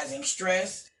 minimizing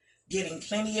stress, getting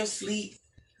plenty of sleep,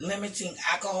 limiting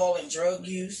alcohol and drug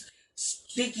use,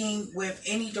 sticking with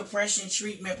any depression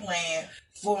treatment plan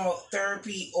for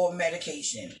therapy or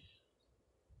medication.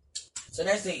 So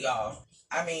that's it, y'all.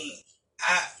 I mean,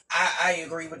 I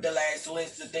agree with the last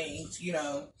list of things, you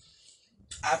know.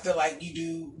 I feel like you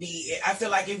do need it. I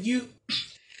feel like if you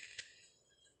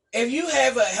if you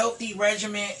have a healthy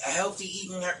regimen, a healthy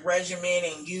eating regimen,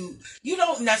 and you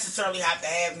don't necessarily have to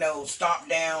have no stop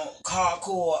down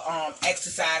hardcore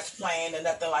exercise plan or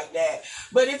nothing like that.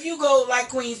 But if you go, like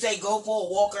Queen say, go for a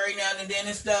walk every now and then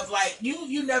and stuff, like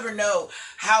you never know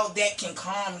how that can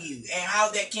calm you and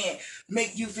how that can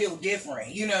make you feel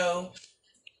different. You know.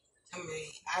 I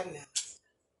mean, I know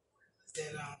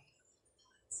that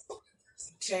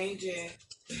changing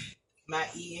my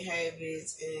eating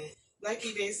habits and like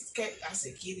I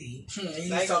said, Kitty.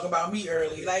 You like, talking about me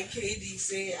earlier. Like KD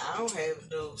said, I don't have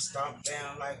no stomp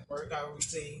down like workout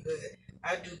routine, but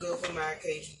I do go for my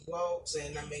occasional walks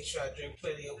and I make sure I drink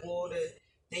plenty of water.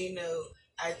 And, you know,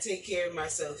 I take care of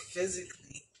myself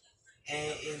physically,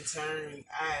 and in turn,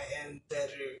 I am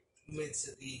better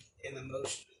mentally and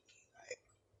emotionally.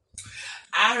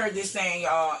 I heard this saying,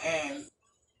 y'all, and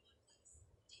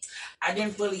I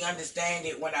didn't fully understand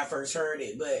it when I first heard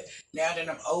it, but now that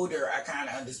I'm older, I kind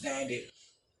of understand it.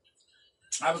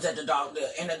 I was at the doctor,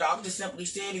 and the doctor simply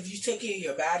said, if you take care of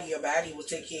your body will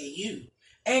take care of you.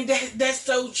 And that's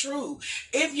so true.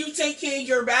 If you take care of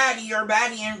your body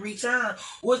in return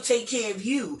will take care of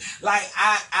you. Like,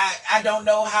 I don't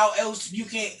know how else you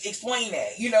can explain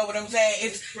that. You know what I'm saying?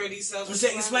 It's pretty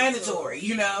self-explanatory,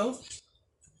 you know?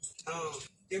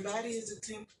 Your body is a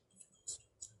temple.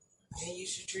 And you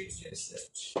should treat it as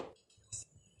such.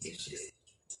 You should.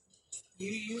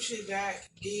 You should not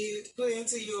put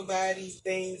into your body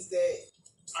things that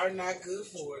are not good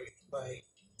for it. Like,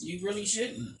 you really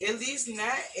shouldn't. At least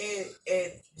not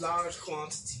at large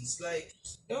quantities. Like,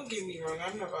 don't get me wrong.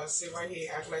 I'm not about to sit right here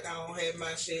and act like I don't have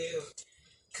my share of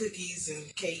cookies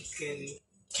and cake and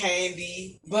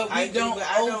candy. But I don't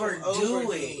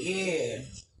overdo it. Yeah.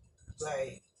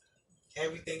 Like,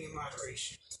 everything in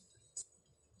moderation.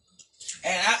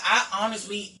 And I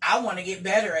honestly, I want to get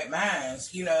better at mine,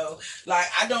 you know. Like,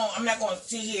 I'm not going to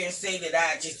sit here and say that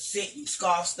I just sit and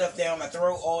scarf stuff down my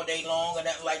throat all day long or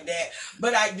nothing like that.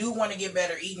 But I do want to get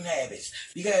better eating habits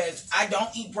because I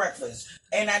don't eat breakfast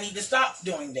and I need to stop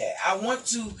doing that. I want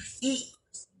to eat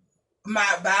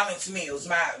my balanced meals,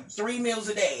 my 3 meals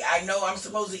a day. I know I'm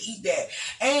supposed to eat that.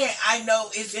 And I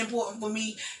know it's important for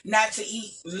me not to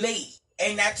eat late.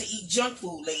 And not to eat junk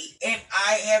food late. And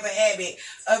I have a habit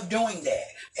of doing that.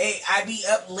 And I be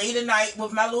up late at night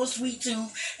with my little sweet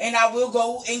tooth. And I will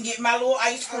go and get my little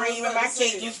ice cream and my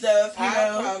cake and stuff. You know?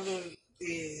 Our problem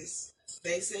is,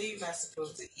 they say you're not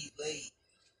supposed to eat late.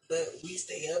 But we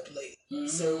stay up late. Mm-hmm.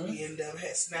 So we end up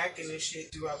snacking and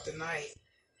shit throughout the night.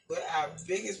 But our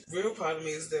biggest real problem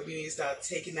is that we need to start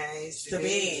taking our ass to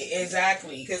bed.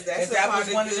 Exactly. Because that was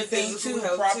one of the things too.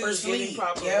 Proper sleep,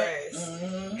 proper rest,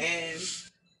 and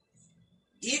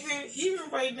even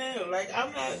right now, like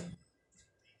I've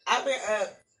been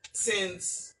up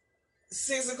since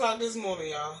 6 o'clock this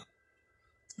morning, y'all.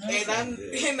 And I'm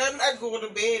not going to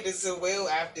bed until well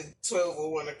after 12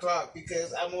 or 1 o'clock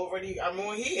because I'm on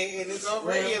here and it's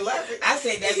already 11. I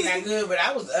said that's not good, but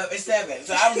I was up at 7,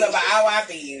 so I was up an hour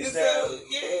after you. So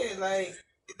yeah, like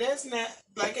that's not,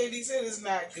 like AD said, it's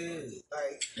not good.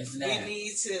 Like we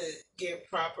need to get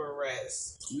proper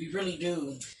rest. We really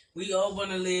do. We all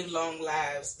want to live long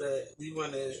lives, but we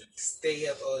want to stay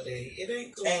up all day. It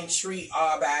ain't cool. And treat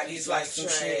our bodies like some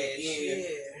shit. Yeah.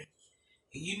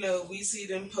 You know, we see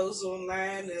them posts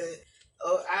online.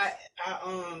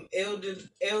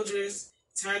 Elders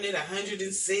turning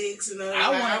 106 and all. I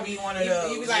want to be one of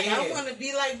those. You be like, I want to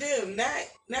be like them.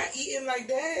 Not eating like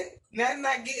that.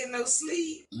 Not getting no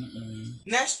sleep. Mm-mm.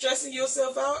 Not stressing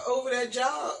yourself out over that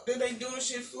job that ain't doing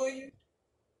shit for you.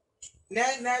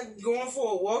 Not going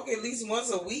for a walk at least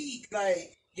once a week.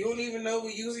 Like, you don't even know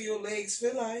what using your legs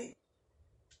feel like.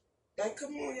 Like,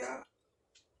 come on, y'all.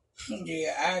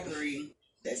 Yeah, I agree.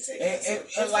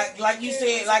 Like you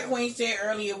said, like Queen said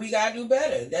earlier, we gotta do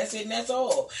better. That's it, and that's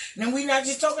all. And we're not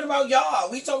just talking about y'all.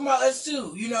 We talking about us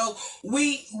too. You know,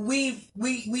 we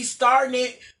starting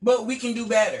it, but we can do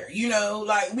better. You know,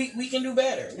 like we can do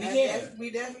better. We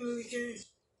definitely can.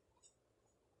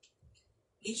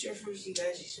 Eat your fruits and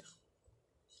veggies.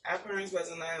 Our parents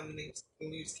wasn't allowed when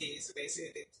we was kids, so they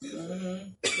said they was good.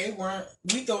 Mm-hmm. They weren't.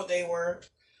 We thought they were.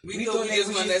 We thought they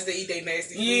just wanted us to eat their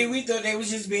nasty food. Yeah, we thought they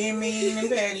was just being mean and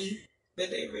petty.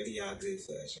 But they really are good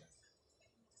for us.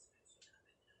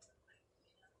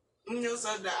 You know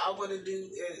something that I want to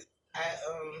do is I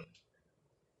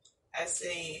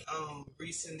seen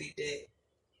recently that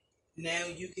now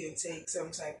you can take some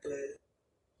type of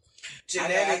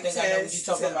genetic test. I know what you're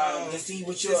talking about to see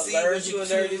what you're allergic to,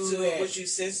 and what you're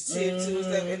sensitive to, and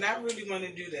stuff. And I really want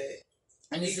to do that.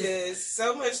 And because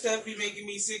so much stuff be making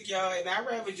me sick, y'all, and I'd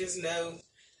rather just know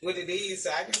what it is,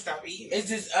 so I can stop eating. It's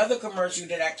this other commercial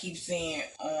that I keep seeing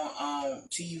on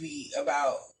TV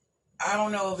about. I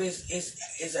don't know if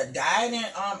it's a dieting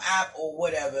app or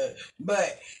whatever,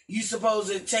 but you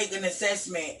supposed to take an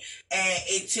assessment and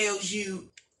it tells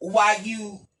you why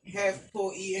you have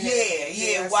poor eating.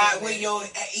 Where your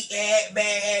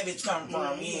bad habits come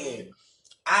from. Yeah,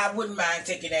 I wouldn't mind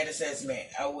taking that assessment.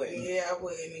 I wouldn't. Yeah, I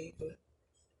wouldn't either.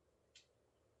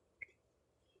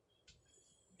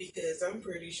 Because I'm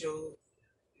pretty sure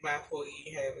my poor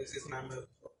eating habits is my mother.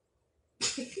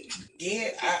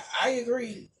 Yeah, I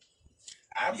agree.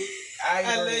 I agree.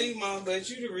 I love you, Mom, but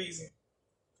you the reason.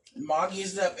 Ma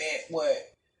gets up at what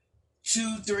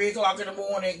 2-3 o'clock in the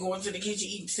morning, going to the kitchen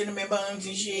eating cinnamon buns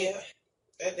and shit.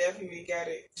 Yeah, I definitely got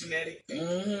it genetic.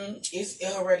 It's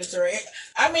hereditary.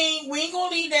 I mean, we ain't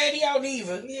gonna leave Daddy out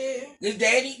either. Yeah, because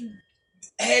Daddy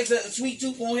has a sweet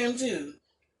tooth on him too.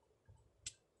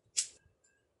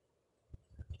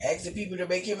 Asking people to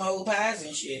make him whole pies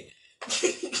and shit.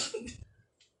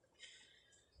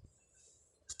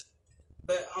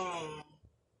 But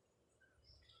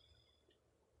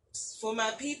for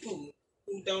my people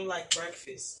who don't like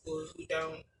breakfast or who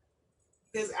don't,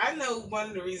 because I know one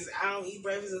of the reasons I don't eat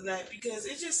breakfast is not because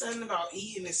it's just something about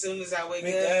eating as soon as I wake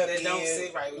up that don't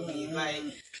sit right with me. Like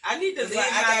I need to live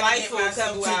my life for a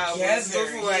couple hours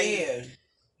before I eat.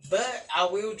 But I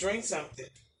will drink something.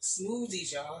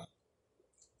 Smoothies, y'all.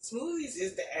 Smoothies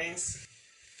is the answer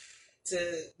to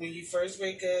when you first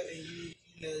wake up and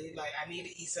you're like, I need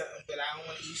to eat something, but I don't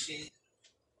want to eat shit.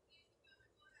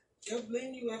 Go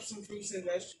blend you up some fruits and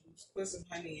vegetables, put some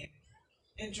honey in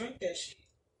it, and drink that shit.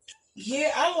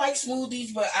 Yeah, I like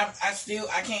smoothies, but I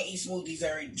can't eat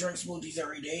drink smoothies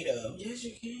every day though. Yes,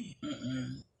 you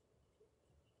can.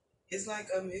 It's like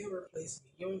a meal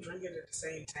replacement. You don't drink it at the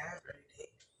same time every day.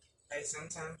 Like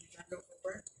sometimes you drink it for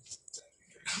breakfast, sometimes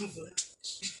you drink it for lunch.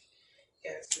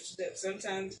 Yeah, switch it up.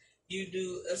 Sometimes you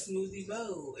do a smoothie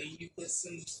bowl and you put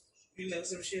some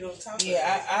shit on top of it.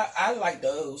 Yeah, I like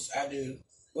those. I do.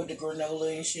 With the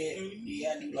granola and shit.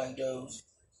 Yeah, I do like those.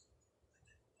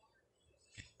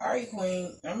 Alright,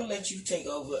 Queen. I'm gonna let you take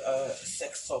over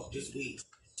sex talk this week.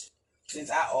 Since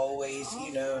I always,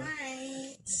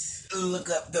 look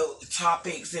up the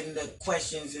topics and the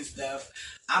questions and stuff.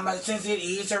 Since it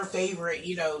is her favorite,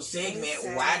 segment,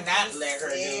 why not let her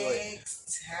do it?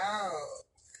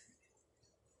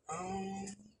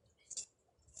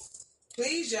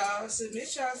 Please, y'all,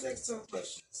 submit y'all sex talk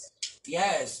questions.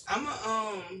 Yes. I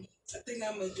think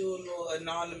I'm gonna do a little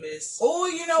anonymous. Oh,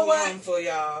 you know what? For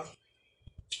y'all.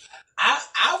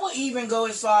 I would even go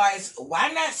as far as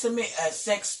why not submit a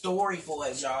sex story for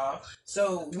us, y'all,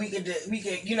 so we could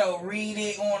read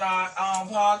it on our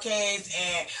podcast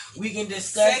and we can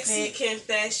discuss sexy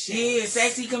confessions. Yeah,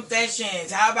 sexy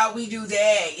confessions. How about we do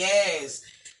that? Yes.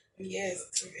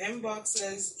 Inbox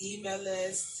us, email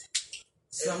us.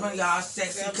 Some of y'all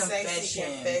sexy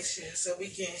confessions, so we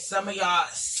can. Some of y'all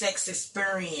sex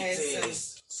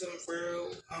experiences. Some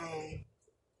real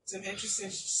some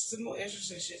more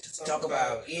interesting shit to talk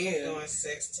about. Yeah, doing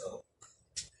sex talk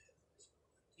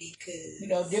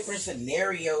because different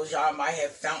scenarios y'all might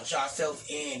have found yourself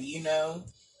in.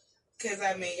 Because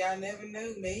y'all never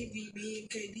know. Maybe me and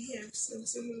KD have some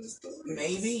similar stories.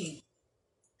 Maybe.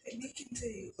 And we can tell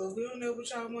you, but we don't know what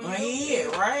y'all want to know. Yeah,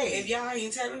 right. If y'all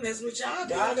ain't telling us what y'all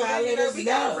do, y'all gotta let us we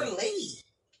know. Gotta relate.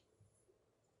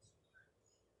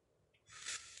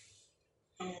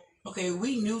 Okay,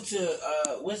 we new to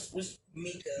what's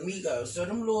Migo. So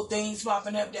them little things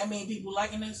popping up, that mean people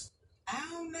liking us? I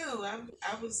don't know. I'm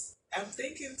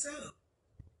thinking so.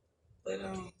 But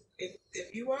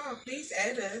if you are, please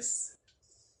add us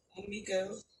on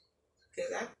Migo.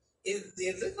 Because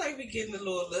it looked like we're getting a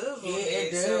little love on it. Yeah,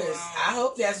 it does. So, I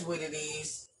hope that's what it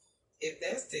is. If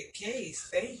that's the case,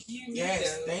 thank you.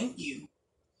 Yes, thank you.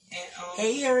 And,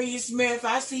 hey, Harriet Smith,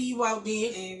 I see you out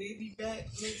there. And we'll be back.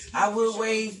 I will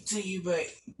wave to you, but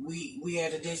we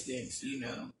at a distance,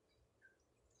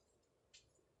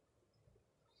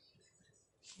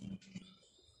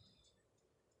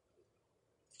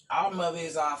 Our mother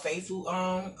is our faithful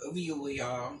viewer,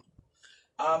 y'all.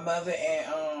 Our mother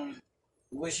and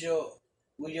what's your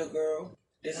girl?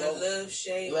 This Love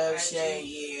Shay. Love Shay,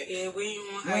 yeah. Yeah, we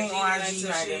ain't on IG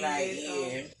tonight.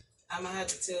 Yeah. I'm gonna have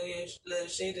to tell you, Love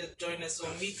Shay to join us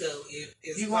on Miko if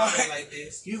it's popping like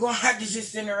this. You gonna have to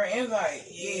just send her an invite.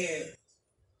 Yeah.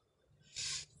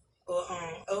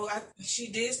 Well,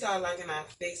 she did start liking our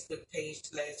Facebook page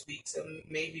last week, so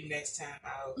maybe next time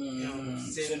I'll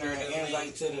send her an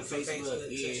invite to the Facebook so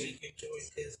she can join.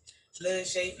 Because Love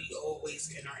Shay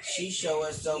always in our. She show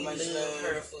us so much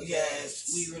love. Yes,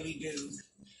 we really do.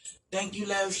 Thank you,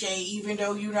 Love Shay. Even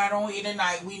though you're not on here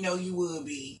tonight, we know you will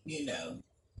be,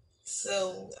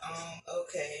 So,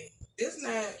 okay. It's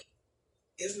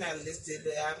not listed,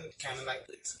 but I'm kind of like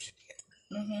putting some shit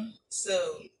together. Mm-hmm.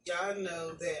 So, y'all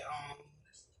know that,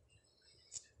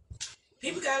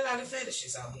 people got a lot of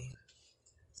fetishes out here.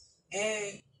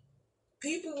 And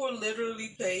people will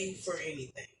literally pay for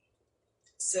anything.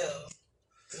 So,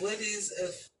 what is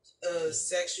a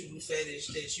sexual fetish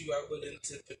that you are willing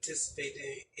to participate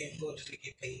in order to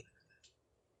get paid?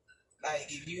 Like,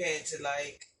 if you had to,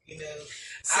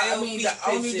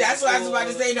 that's what I was about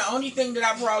to say. The only thing that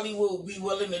I probably will be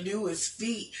willing to do is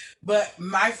feet, but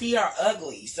my feet are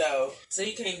ugly, so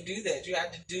you can't do that. You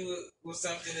have to do it with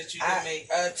something that you can make.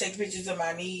 Take pictures of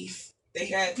my knees. They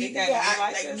got you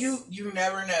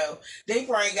never know. They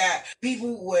probably got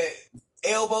people with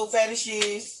elbow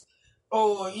fetishes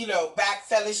or back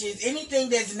fetishes. Anything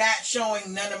that's not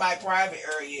showing none of my private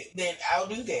area, then I'll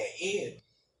do that. Yeah,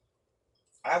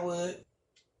 I would.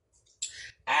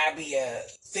 I'd be a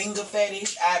finger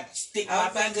fetish. I'd stick my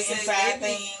finger inside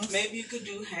things. Maybe you could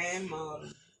do hand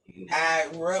modeling. I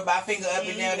rub my finger up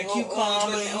and down the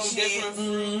cucumber and shit.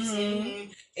 Fruits,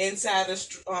 inside of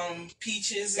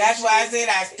peaches. That's why I said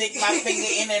I stick my finger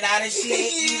in and out of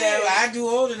shit. I do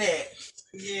all of that.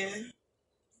 Yeah.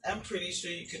 I'm pretty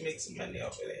sure you can make some money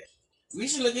off of that. We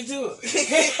should look into it.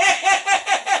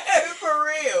 For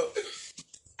real.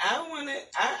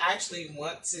 I actually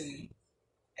want to.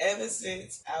 Ever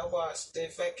since I watched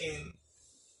that fucking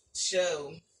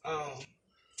show, what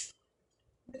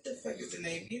the fuck is the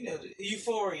name?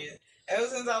 Euphoria. Ever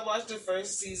since I watched the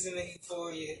first season of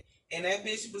Euphoria, and that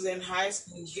bitch was in high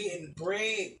school getting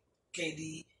bread,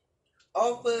 KD,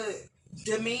 off of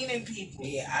demeaning people.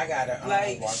 Yeah, I gotta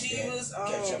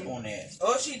catch up on that.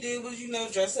 All she did was,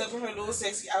 dress up in her little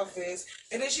sexy outfits,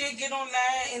 and then she'd get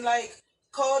online and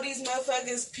call these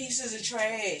motherfuckers pieces of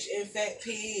trash and fat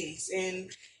pigs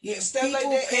and stuff like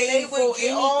that. Pay and they would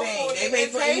get all for They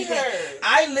pay her.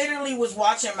 I literally was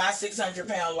watching My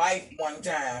 600-Pound Life one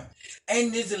time,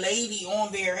 and this lady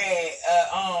on there had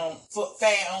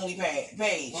fan only page.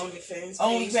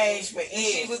 OnlyFans page.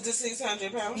 She was the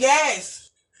 600 pounds. Yes,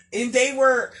 and they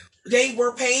were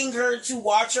paying her to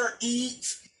watch her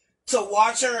eat. To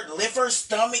watch her lift her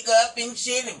stomach up and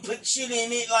shit and put shit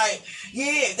in it.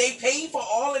 They paid for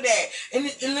all of that. And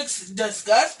it looks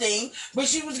disgusting, but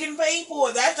she was getting paid for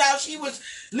it. That's how she was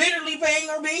literally paying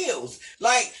her bills.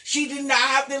 She did not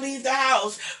have to leave the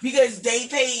house because they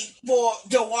paid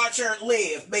to watch her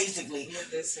live, basically.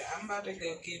 Listen, I'm about to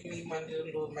go get me one of the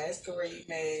little masquerade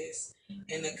masks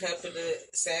and a couple of the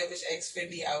Savage X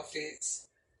Fendi outfits.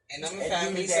 And I'm going to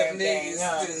find me some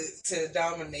niggas to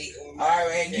dominate on my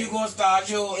Alright, and you going to start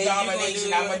your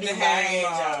domination. I'm going to do my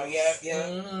hands on. Yep.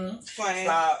 Mm-hmm.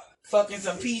 Start fucking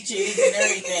some peaches and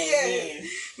everything.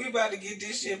 We about to get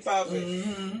this shit popping.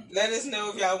 Mm-hmm. Let us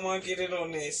know if y'all want to get in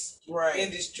on this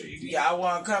industry. Y'all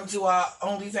want to come to our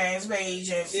OnlyFans page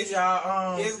and see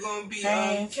y'all it's going to be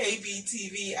on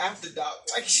KBTV After Dark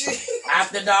like shit.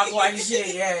 After Dark like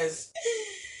shit, yes.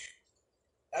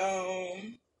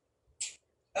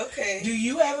 Okay. Do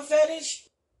you have a fetish?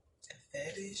 A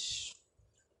fetish?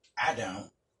 I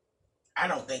don't. I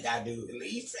don't think I do. At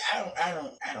least I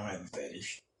don't have a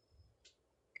fetish.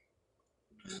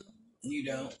 You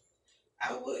don't?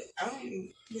 I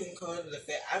wouldn't call it a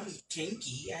fetish. I'm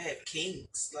kinky. I have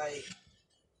kinks. I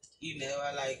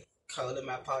calling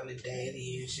my partner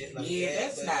daddy and shit like that. Yeah,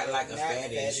 that's not like a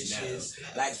fetish.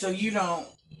 No. So you don't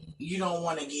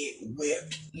want to get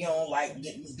whipped. You don't like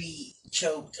getting beat,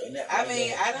 choked, or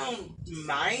nothing. I don't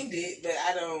mind it, but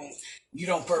I don't. You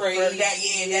don't prefer that.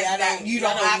 Yeah, you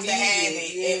don't have to have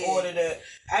it in order to.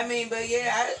 I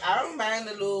don't mind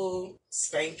a little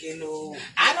spanking or.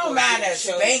 I don't mind a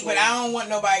spank, but I don't want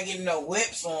nobody getting no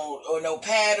whips on or no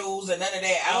paddles or none of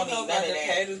that. I don't need none of that.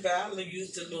 Paddles, but I only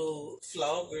use the little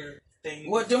flogger thing.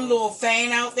 What, them little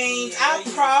fan out things? I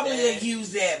probably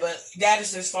use that, but that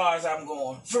is as far as I'm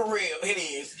going. For real, it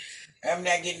is. I'm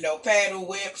not getting no paddle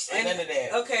whips and none of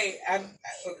that. Okay,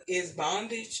 is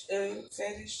bondage a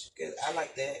fetish? Cause I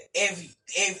like that. If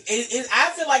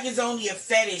I feel like it's only a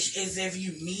fetish is if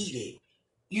you need it.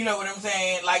 You know what I'm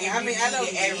saying? Like if I don't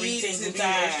need it every single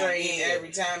time. Every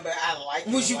time, but I like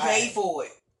it. Would you pay for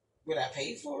it? Would I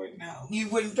pay for it? No. You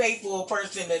wouldn't pay for a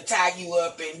person to tie you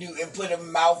up and put a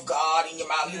mouth guard in your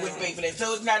mouth. You wouldn't pay for that.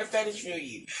 So it's not a fetish for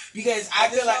you. Because I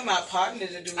feel like my partner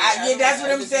to do it. Yeah, that's what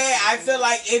I'm saying. I feel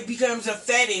like it becomes a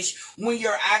fetish when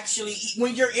you're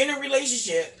in a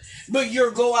relationship, but you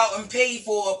go out and pay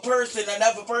for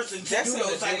another person to that's do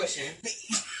those type of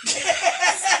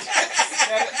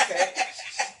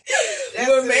That's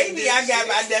Well, maybe I got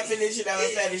my definition of a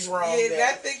fetish wrong. Yeah, then.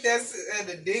 I think that's an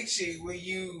addiction when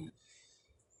you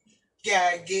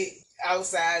gotta get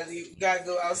outside. You gotta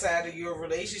go outside of your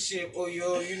relationship or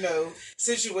your,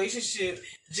 situationship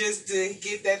just to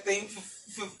get that thing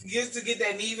just to get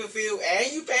that need fulfilled,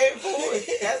 and you paying for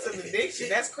it. That's an addiction.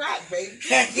 That's crack, baby.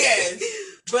 Yes.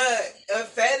 But a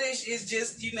fetish is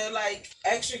just, like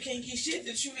extra kinky shit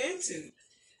that you into.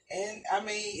 And I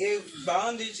mean, if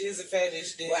bondage is a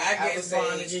fetish, then I guess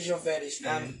bondage is your fetish.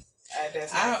 Then.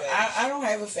 I don't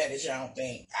have a fetish. I don't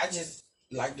think. I just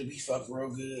like to be fucked real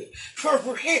good. For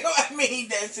real. I mean,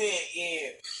 that's it.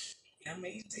 Yeah. I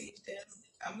mean,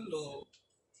 I'm a little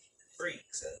freak,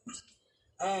 so.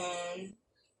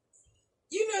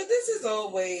 This is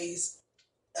always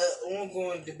an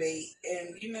ongoing debate,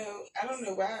 and I don't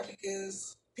know why,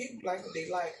 because people like what they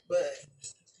like, but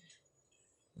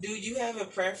do you have a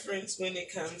preference when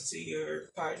it comes to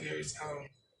your partner's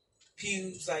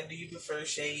pubes? Like, do you prefer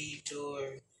shaved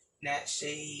or not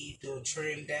shaved or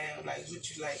trimmed down? Like, what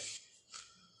you like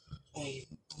on your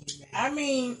man? I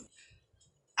mean,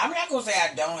 I'm not gonna say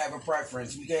I don't have a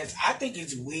preference, because I think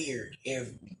it's weird if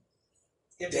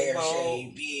they're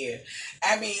shaved. Yeah.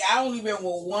 I mean, I only been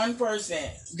with one person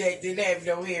that didn't have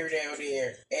no hair down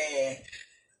there, and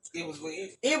it was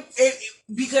weird. It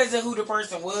because of who the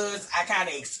person was, I kind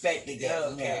of expected that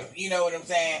from him. You know what I'm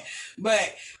saying?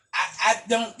 But I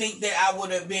don't think that I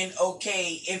would have been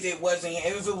okay if it was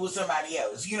somebody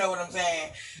else. You know what I'm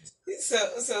saying?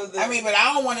 But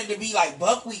I don't want it to be like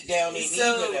buckwheat down there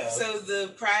either, though. So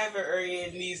the private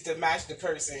area needs to match the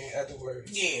person, in other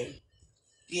words.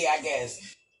 Yeah, I guess.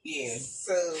 Yeah.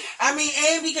 So I mean,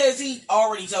 and because he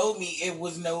already told me it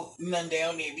was none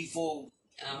down there before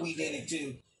we did it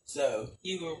too. So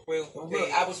you were well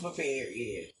prepared. I was prepared,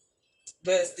 yeah.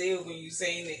 But still, when you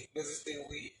saying it, was it still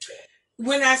weird?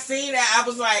 When I seen that, I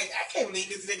was like, I can't believe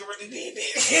this nigga really did that.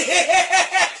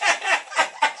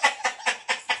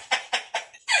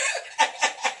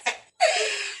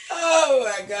 Oh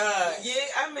my God. Yeah,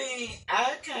 I mean,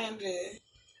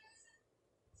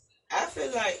 I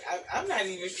feel like I'm not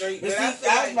even straight. But I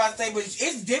was about to say, but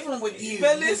it's different with you.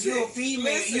 But listen, you're a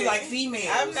female. You like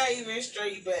females. I'm not even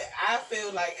straight, but I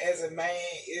feel like as a man,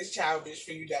 it's childish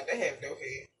for you not to have no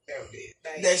hair down there.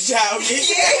 Like, that's childish.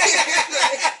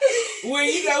 Yeah. Well,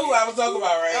 you know who I was talking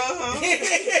about, right?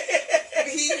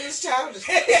 He was childish.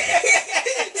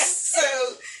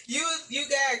 So you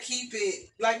gotta keep it,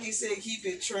 like you said, keep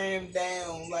it trimmed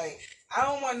down. Like, I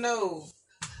don't want no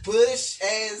bush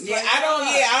ass. Yeah, I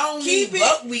don't keep need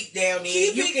buckwheat down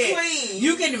there. Keep it clean.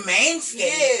 You can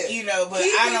manscape, but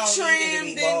keep I don't trimmed,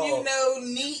 need it to be bald.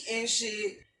 neat and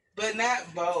shit, but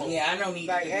not bald. Yeah, I don't need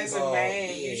like it to be as bald. a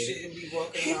man, you shouldn't be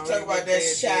walking around. Talk about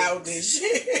that childish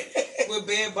with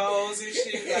bare balls and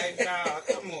shit. Like, nah,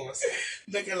 come on, son.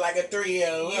 Looking like a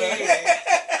 3-year-old. Yeah.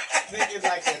 Looking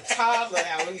like a toddler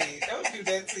out here. Don't do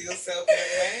that to yourself,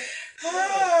 man.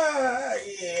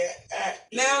 Yeah.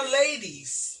 Now,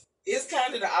 ladies, it's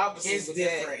kind of the opposite. It's with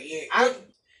different. That. Yeah.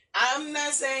 I'm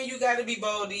not saying you got to be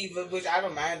bald either, which I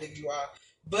don't mind if you are,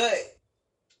 but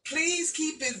please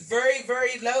keep it very,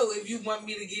 very low if you want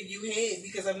me to give you head,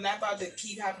 because I'm not about to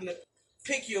keep having to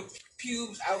pick your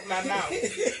pubes out my mouth and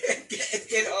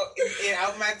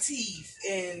out my teeth,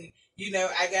 and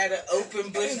I gotta open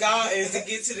Busch Gardens to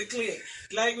get to the clip.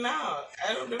 Like, nah,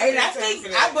 I don't know. And I think,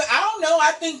 but I don't know.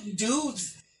 I think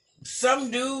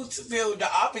some dudes feel the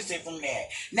opposite from that.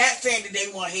 Not saying that they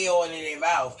want hair all in their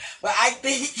mouth, but I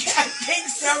think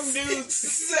some dudes.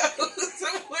 So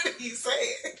what are you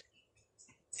saying?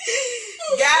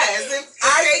 Guys, if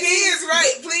KD is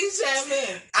right, please chime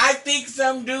in. I think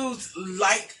some dudes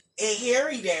like it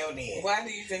hairy down there. Why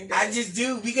do you think that? I just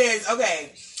do, because,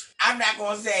 okay, I'm not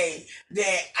going to say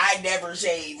that I never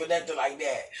shave or nothing like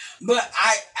that. But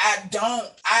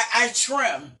I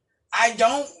trim. I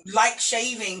don't like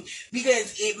shaving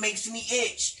because it makes me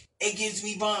itch. It gives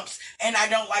me bumps. And I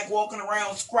don't like walking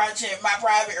around scratching my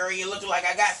private area looking like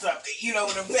I got something. You know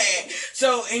what I'm saying?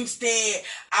 So instead,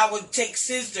 I would take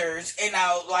scissors and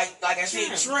I'll, like I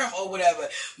said, trim or whatever.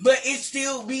 But it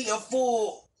still be a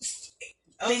full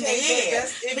thing of hair.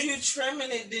 If you're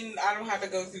trimming it, then I don't have to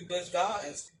go through Busch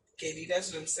Gardens. Katie,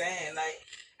 that's what I'm saying. Like,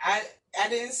 I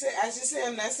just said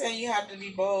I'm not saying you have to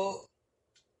be bald.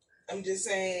 I'm just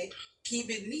saying keep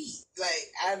it neat.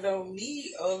 Like, I don't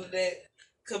need all of that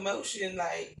commotion.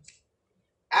 Like,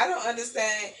 I don't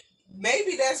understand.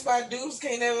 Maybe that's why dudes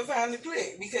can't ever find the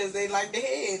click, because they like the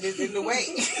head is in the way.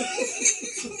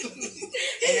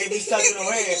 And they be sucking the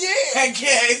head. Yeah. I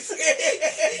guess.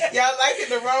 Y'all liking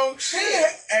the wrong shit.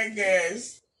 I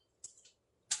guess.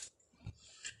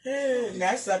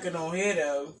 Not sucking on hair,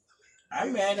 though.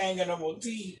 I'm mad I ain't got no more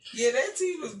tea. Yeah, that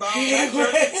tea was bomb. I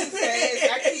drank it too fast.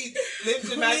 I keep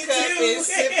lifting my cup and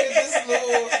sipping this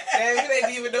little. Damn, it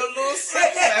ain't even no little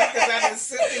sip left because I done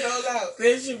sipped it all out.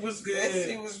 That shit was good. That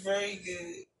shit was very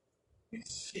good.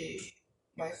 Shit.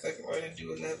 Might fucking run and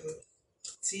do another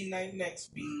tea night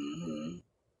next week. Mm-hmm.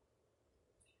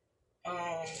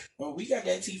 Well, we got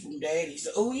that tea from Daddy.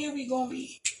 So, yeah, we gonna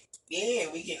be.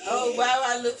 Yeah, we can. Oh, while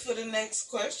I look for the next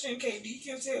question, KD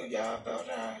can tell y'all about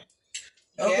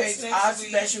our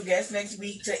special guest next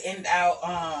week to end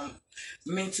out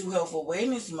Mental Health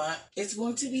Awareness Month. It's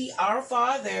going to be our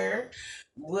father,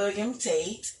 William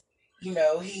Tate. You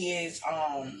know, he is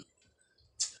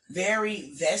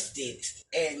very vested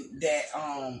in that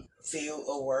field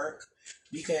of work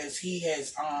because he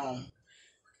has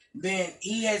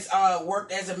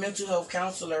worked as a mental health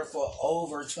counselor for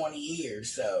over 20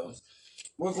 years. So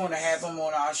we're going to have him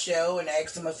on our show and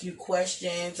ask him a few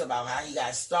questions about how he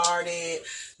got started,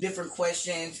 different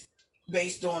questions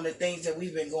based on the things that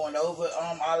we've been going over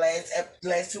our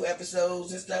last two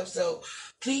episodes and stuff. So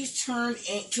please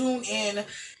tune in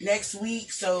next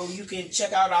week so you can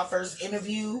check out our first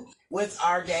interview with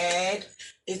our dad.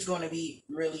 It's going to be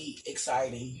really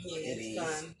exciting. Yeah, it's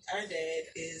fun. Our dad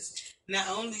is not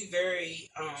only very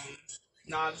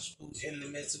knowledgeable in the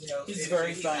mental health. He's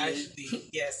very funny.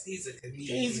 Yes, he's a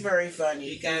comedian. He's very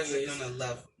funny. You guys are gonna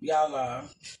love him. Y'all are.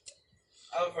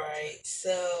 All right.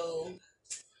 So,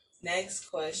 next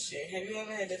question: have you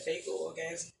ever had a fake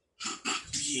orgasm?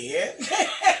 Yeah.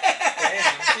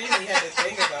 Damn, she didn't have to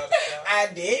think about it. Though. I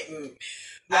didn't.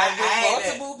 Like with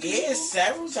multiple people? Yeah,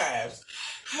 several times.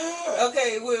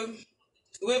 Okay,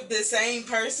 with the same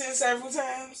person several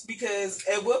times? Because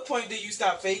at what point do you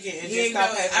stop faking and just stop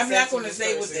having I'm sex not going to with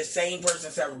say this with the same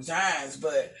person several times,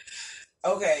 but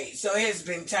okay, so it's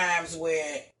been times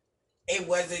where it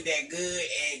wasn't that good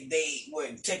and they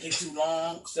were taking too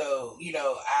long. So,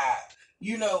 I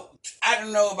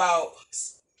don't know about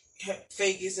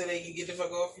fake it so they can get the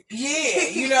fuck off.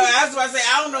 Yeah, I was about to say,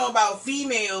 I don't know about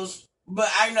females,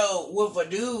 but I know with a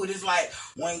dude, it's like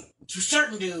when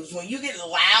certain dudes, when you get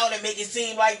loud and make it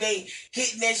seem like they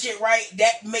hitting that shit right,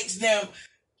 that makes them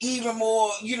even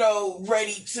more,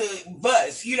 ready to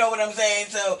bust. You know what I'm saying?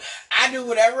 So I do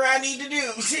whatever I need to do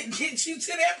to get you to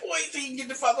that point so you can get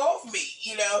the fuck off me,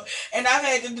 And I've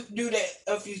had to do that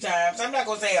a few times. I'm not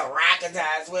going to say a rack of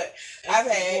times, but I've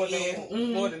had,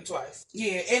 more than twice.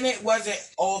 Yeah, and it wasn't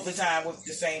all the time with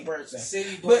the same person.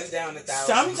 City boys down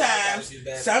 1,000.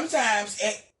 Sometimes,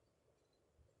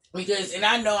 and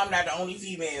I know I'm not the only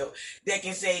female that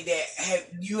can say that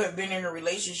you have been in a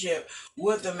relationship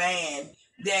with a man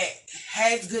that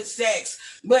has good sex,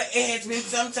 but it has been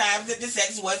sometimes that the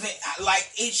sex wasn't like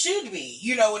it should be.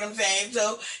 You know what I'm saying?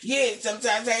 So, yeah,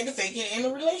 sometimes I had to fake it in a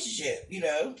relationship,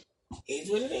 It's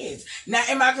what it is. Not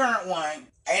in my current one,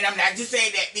 and I'm not just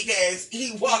saying that because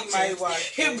he might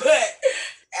watch it, but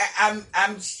I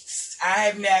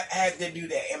have not had to do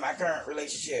that in my current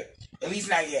relationship. At least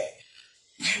not yet.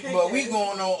 But we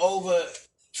going on over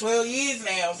 12 years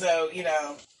now, so,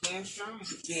 I'm strong.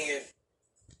 Yeah.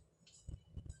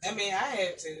 I mean, I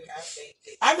had to. I faked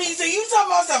it. I mean, so you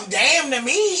talking about some damn to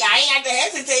me. I ain't have to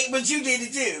hesitate, but you did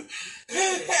it too.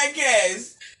 I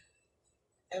guess.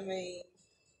 I mean,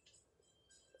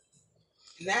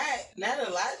 not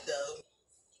a lot, though.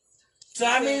 So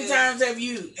how many times have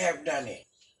you done it?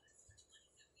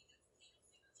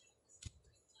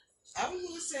 I'm going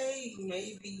to say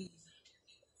maybe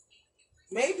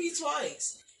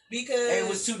twice. Because it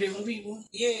was two different people?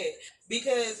 Yeah.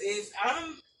 Because if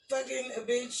I'm fucking a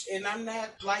bitch and I'm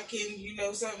not liking,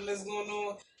 something that's going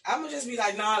on, I'm gonna just be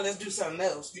like, nah, let's do something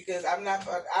else because I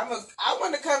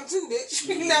want to come too, bitch.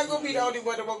 You're not gonna be the only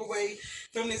one to walk away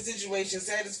from this situation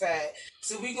satisfied.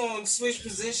 So we gonna switch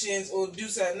positions or do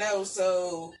something else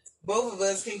so both of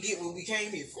us can get what we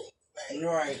came here for.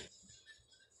 Right.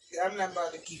 I'm not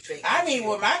about to keep faking. I mean,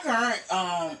 with my current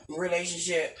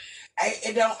relationship, I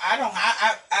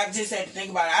just had to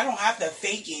think about it. I don't have to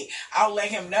fake it. I'll let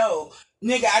him know,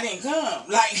 nigga, I didn't come.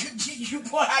 Like, you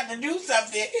gonna have to do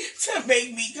something to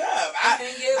make me come.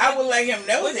 I will let him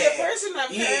know with that. The person I'm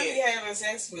currently having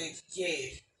sex with,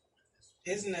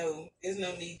 there's no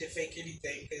need to fake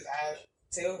anything because I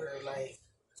tell her, like,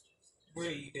 what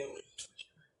are you doing?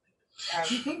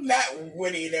 Not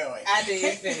what are you doing? I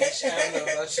didn't finish. I don't know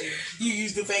about you. You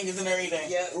used the fingers and everything.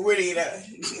 Yeah. What are you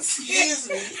doing? Excuse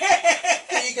me.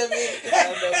 Can you come in? I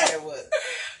don't know what that was.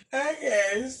 I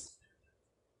guess.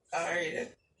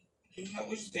 Alright.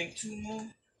 What you think? 2 more?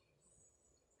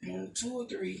 2 or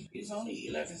 3. It's only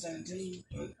 11:17.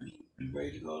 You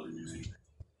ready to go tonight?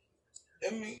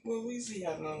 I mean, well, we see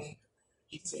how long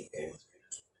you take that.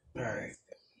 All right.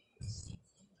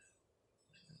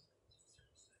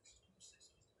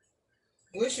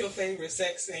 What's your favorite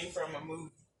sex scene from a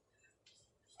movie?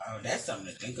 Oh, that's something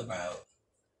to think about.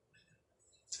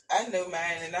 I know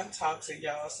mine, and I'm toxic,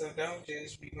 y'all. So don't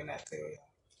judge me when I tell y'all.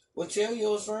 Well, tell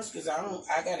yours first, cause I don't.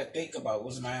 I gotta think about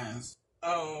what's mine.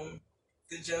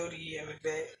 The Jodie and the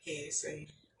back head scene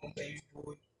on Baby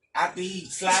Boy. I be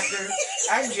slacker.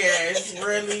 I guess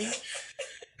really.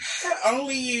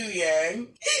 Only you, yeah.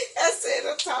 I said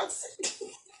I'm toxic.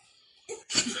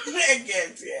 I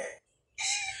guess, yeah.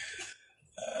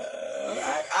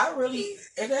 I really,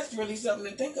 and that's really something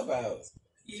to think about.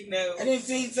 You know, I didn't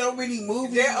see so many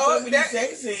movies, so many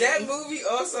sex scenes. That movie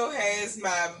also has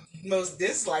my most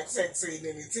disliked sex scene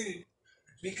in it too,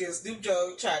 because Snoop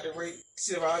Dogg tried to rape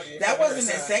Taraji. That wasn't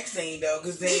a sex scene though,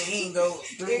 because he didn't go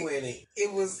through with it.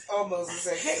 It was almost a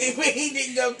sex scene. He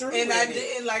didn't go through and with it. And I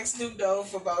didn't like Snoop Dogg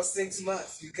for about 6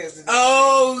 months because of that.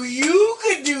 Oh, you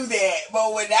could do that,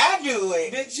 but when I do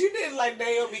it, bitch, you didn't like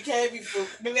Naomi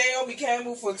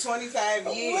Campbell for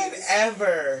 25 years.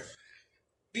 Whatever.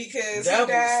 Because double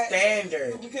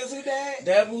standard. Because who died?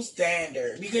 Double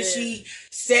standard. Because she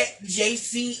set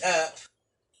JC up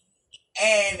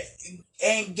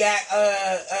and got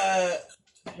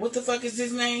what the fuck is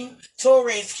his name?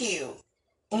 Torres killed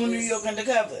on New York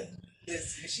Undercover.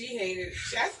 Listen, she hated.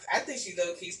 I think she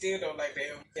low key still don't like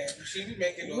Naomi Campbell. She be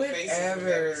making those faces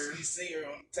whenever you see her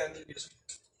on television.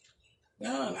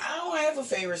 No, I don't have a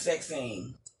favorite sex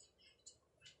scene.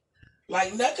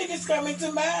 Like, nothing is coming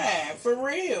to mind, for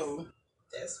real.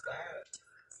 That's wild.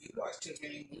 You watch too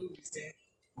many movies then.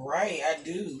 Right, I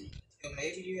do. So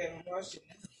maybe you haven't watched it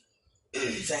now.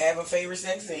 To have a favorite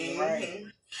sex scene, right?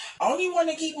 Only one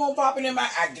that keep on popping in my...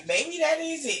 maybe that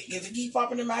is it, because it keep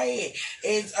popping in my head.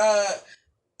 It's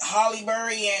Halle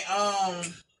Berry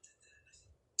and...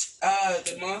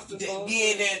 the monster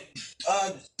that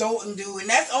Thornton do, and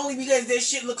that's only because that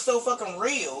shit looks so fucking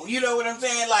real. You know what I'm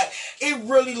saying? Like, it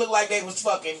really looked like they was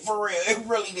fucking for real. It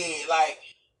really did. Like,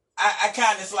 I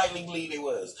kind of slightly believe it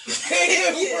was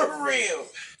for real.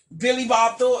 Billy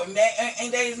Bob Thornton,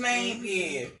 ain't that his name?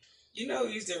 Yeah. You know,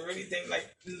 used to really think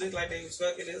look like they was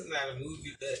fucking. This is not a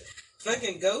movie, but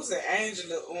fucking Ghost and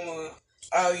Angela on.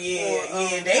 Oh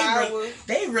yeah,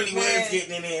 they really was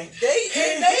getting it in.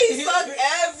 They fuck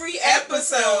every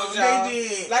episode, y'all. They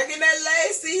did. Like in that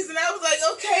last season, I was like,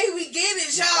 okay, we get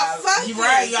it, y'all. Fucking. You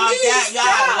right, y'all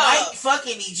like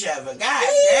fucking each other. God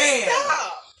please damn.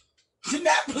 Stop.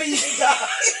 Not please stop.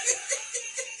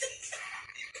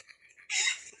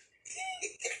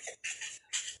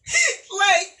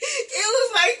 Like, it was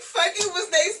like fucking was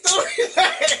their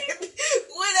storyline.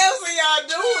 What else are y'all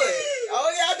doing? All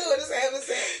y'all doing is having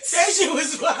sex. That shit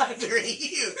was bothering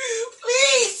you.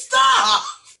 Please stop.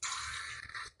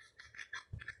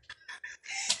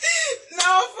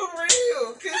 No, for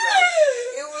real. Because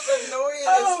it was annoying.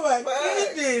 Oh my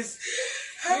goodness.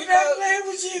 I'm not playing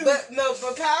with you.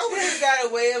 But Power has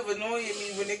got a way of annoying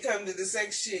me when it comes to the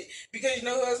sex shit. Because you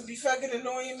know who else be fucking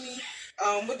annoying me?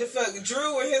 What the fuck?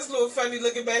 Drew and his little funny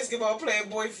looking basketball playing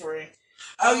boyfriend.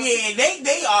 Oh yeah,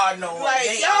 they are annoying.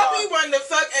 Like, y'all be wanting to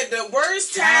fuck at the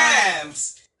worst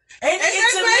times. And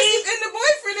the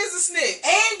boyfriend is a snitch.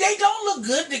 And they don't look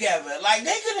good together. Like,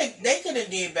 they could have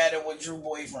did better with Drew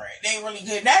boyfriend. They really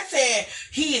good. Not saying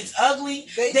he is ugly.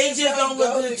 They just don't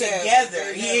look good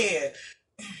together. Yeah.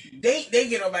 They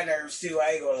get on my nerves too,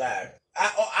 I ain't gonna lie.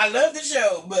 I love the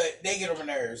show, but they get on my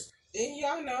nerves. And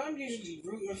y'all know I'm usually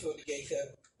rooting for the gay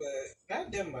couple, but not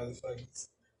them motherfuckers.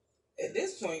 At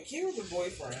this point, kill the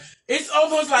boyfriend. It's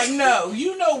almost like, no,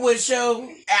 you know what show,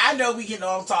 I know we get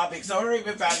off topic, so hurry up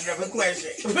and find another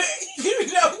question. But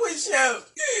you know what show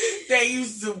that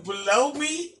used to blow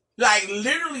me? Like,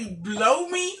 literally blow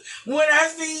me when I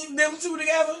seen them two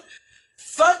together?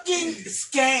 Fucking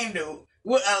Scandal.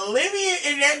 With Olivia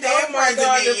and that damn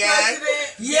president,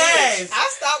 yes. I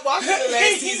stopped watching the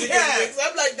last season because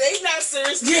I'm like, they not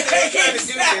seriously trying to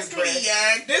do this, bro.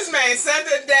 This man sent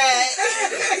her dad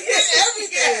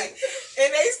everything.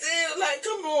 And they still like,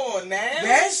 come on, man.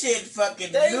 That shit fucking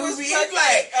blew me. It's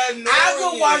like, I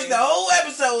could watch the whole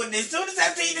episode and as soon as I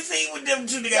see the scene with them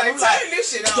two together, I'm like,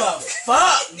 this shit off. The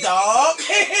fuck, dog?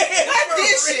 Not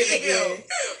this shit again.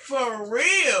 For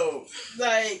real.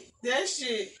 Like, that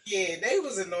shit, yeah, they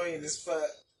was annoying as fuck.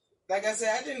 Like I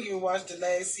said, I didn't even watch the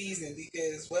last season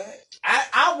because what?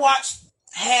 I watched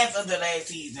half of the last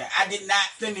season. I did not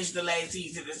finish the last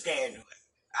season of Scandal.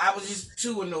 I was just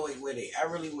too annoyed with it. I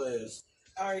really was.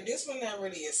 Alright, this one not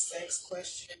really a sex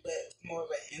question, but more of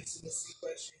an intimacy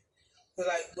question. But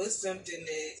like, what's something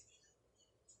that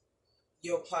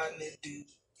your partner do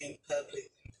in public,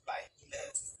 like,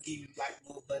 give you like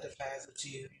little butterflies with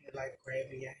you, like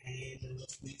grabbing your hand and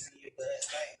squeezing your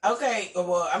butt. Okay,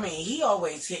 well, I mean, he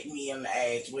always hit me in the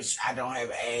ass, which I don't have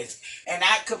an ass, and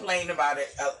I complain about it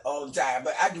all the time,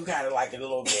 but I do kind of like it a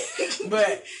little bit.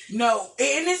 But no,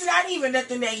 and it's not even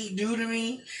nothing that he do to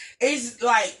me. It's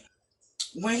like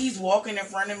when he's walking in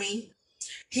front of me,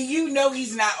 he's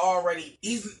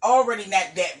already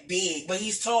not that big, but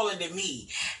he's taller than me,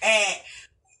 and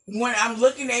when I'm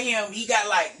looking at him, he got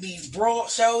like these broad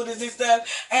shoulders and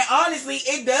stuff. And honestly,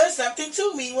 it does something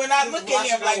to me when I look at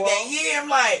him like that. Yeah, I'm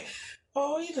like,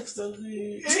 oh, he looks so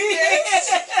good.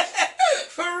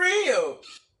 For real.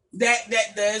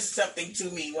 That does something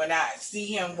to me when I see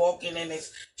him walking and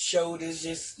his shoulders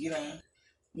just,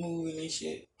 moving and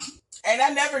shit. And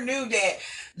I never knew that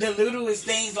the littlest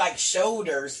things like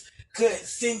shoulders could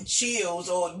send chills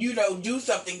or, do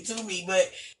something to me, but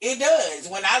it does.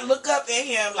 When I look up at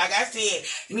him, like I said,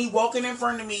 and he walking in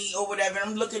front of me or whatever, and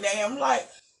I'm looking at him, I'm like,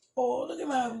 oh, look at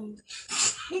my boobs.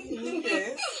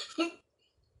 Yeah.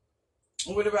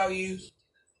 What about you?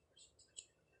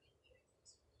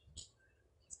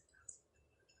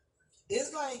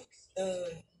 It's like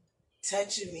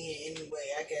touching me in any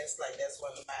way. I guess like that's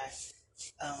one of my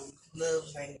love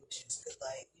languages. Cause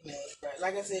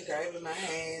like I said, grabbing my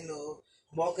hand or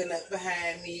walking up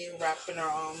behind me and wrapping her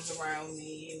arms around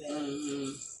me,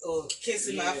 or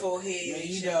kissing my forehead.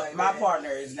 Yeah, my partner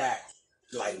is not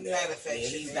like that. Not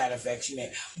affectionate. Yeah, he's not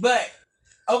affectionate. But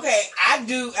okay, I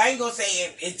ain't gonna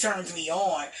say it turns me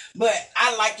on, but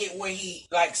I like it when he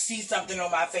like sees something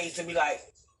on my face and be like,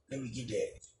 "Let me get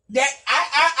that." That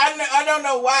I don't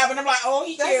know why, but I'm like, oh,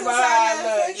 he cares about how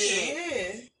I look.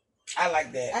 Yeah. I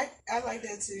like that. I like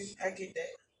that too. I get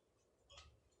that.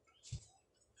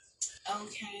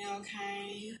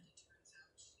 Okay.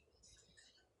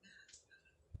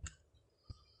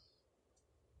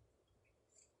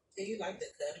 Do you like the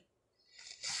cuddle?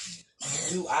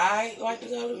 Do I like the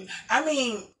cuddle? I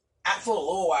mean, for a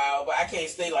little while, but I can't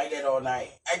stay like that all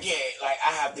night. I can't. Like,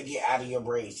 I have to get out of your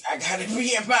brace. I gotta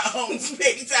be in my own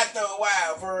space after a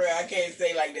while. For real, I can't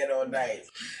stay like that all night.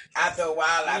 After a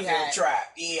while, I feel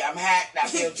trapped. Yeah, I'm hacked. I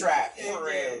feel trapped. For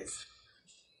real.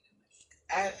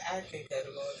 I can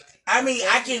cuddle all night. I mean,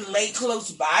 I can lay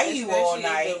close by you all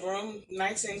night. The room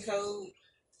nice and cold.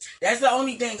 That's the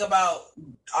only thing about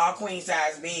our queen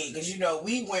size bed, because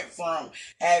we went from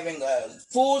having a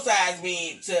full size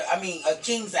bed to a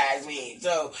king size bed.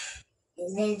 So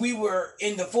when we were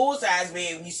in the full size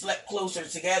bed, we slept closer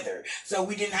together, so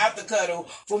we didn't have to cuddle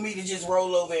for me to just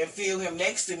roll over and feel him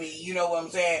next to me. You know what I'm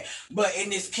saying? But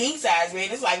in this king size bed,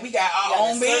 it's like we got our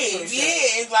own bed. Yeah,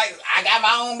 it's like I got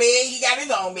my own bed, he got his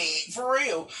own bed. For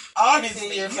real,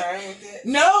 honestly. You're fine with that?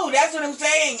 No, that's what I'm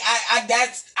saying.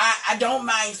 I don't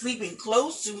mind sleeping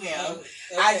close to him.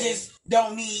 Okay. I just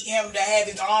don't need him to have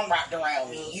his arm wrapped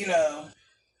around me. Yeah,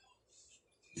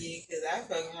 because I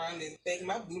fuck around and think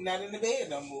my boo not in the bed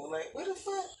no more. Like, what the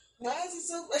fuck? Why is it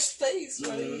so much space?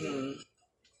 Mm-hmm.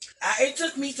 It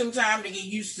took me some time to get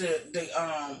used to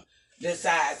the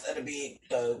size of the bed,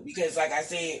 though, because like I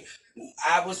said,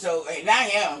 I was so, and I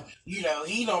am, he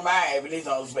don't mind having his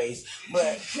own space,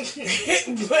 but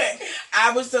but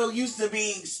I was so used to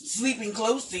sleeping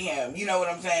close to him. You know what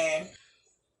I'm saying?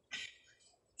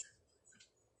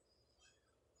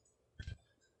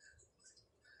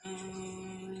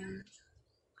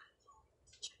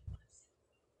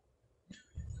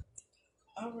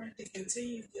 All right, to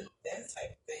continue with that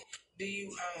type of thing, do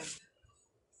you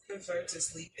prefer to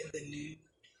sleep in the nude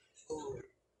or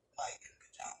like in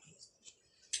pajamas?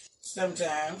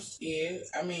 Sometimes, yeah.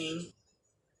 I mean,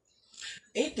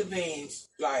 it depends.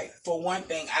 Like, for one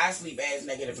thing, I sleep as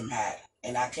naked if I'm hot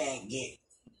and I can't get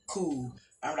cool.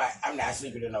 I'm not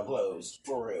sleeping in no clothes,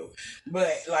 for real.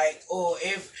 But like, or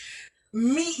if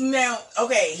me now,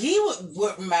 okay, he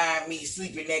wouldn't mind me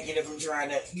sleeping naked if I'm trying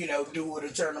to, do it or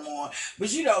turn them on.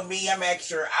 But me, I'm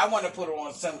extra. I want to put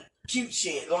on some cute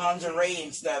shit, lingerie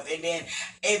and stuff. And then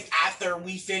if after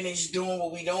we finish doing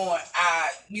what we doing, I,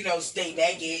 stay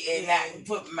naked and not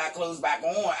put my clothes back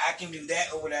on, I can do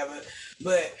that or whatever.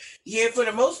 But yeah, for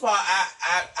the most part,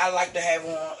 I like to have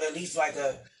on at least like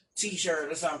a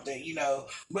t-shirt or something,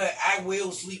 but I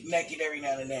will sleep naked every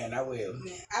now and then. I will.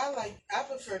 Yeah, I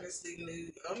prefer to sleep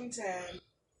nude. The only time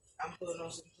I'm putting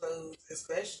on some clothes,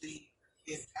 especially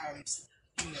if I'm,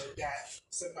 got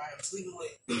somebody I'm sleeping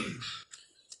with.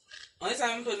 Only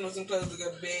time I'm putting on some clothes to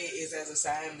go to bed is as a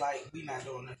sign like we not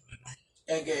doing nothing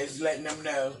tonight. I guess letting them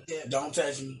know, don't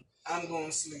touch me. I'm going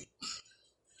to sleep.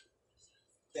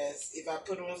 That's if I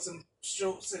put on some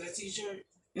shorts and a t-shirt.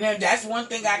 Now that's one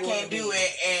thing I can't do,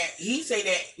 and he say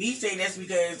that's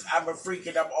because I'm a freak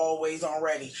and I'm always on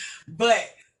ready. But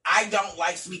I don't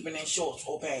like sleeping in shorts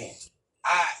or pants.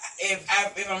 If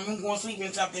I'm going to sleep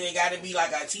in something, it got to be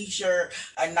like a t-shirt,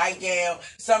 a nightgown,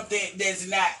 something that's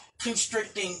not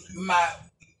constricting my.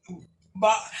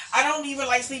 But I don't even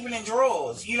like sleeping in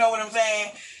drawers. You know what I'm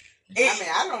saying?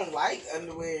 I don't like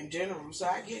underwear in general, so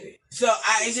I get it. So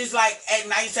it's just like at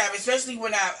nighttime, especially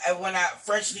when I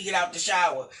freshly get out the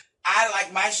shower. I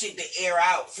like my shit to air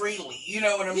out freely. You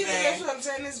know what I'm saying? That's what I'm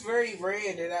saying. It's very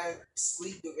rare that I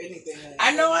sleep with anything.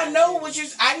 I know that.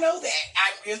 I'm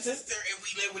your sister and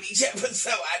we live with each other, so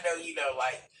I know you know,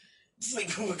 like,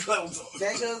 sleeping with clothes on.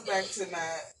 That goes back to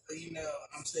my,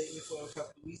 I'm staying for a couple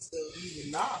of weeks ago. You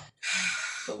would not.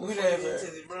 Whatever.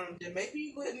 Into the room, then maybe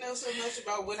you wouldn't know so much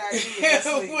about what I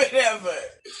do. Whatever.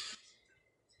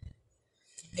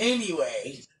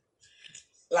 Anyway.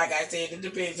 Like I said, it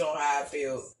depends on how I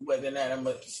feel, whether or not I'm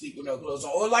going to sleep with no clothes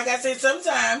on. Or like I said,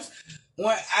 sometimes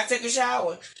when I take a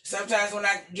shower, sometimes when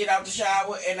I get out the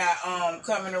shower and I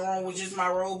come in the room with just my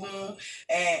robe on,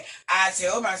 and I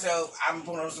tell myself I'm going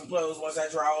to put on some clothes once I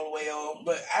dry all the way off,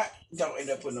 but I don't end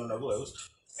up putting on no clothes.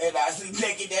 And I sleep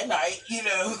naked that night, you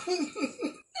know.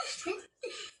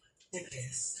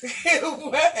 Yes.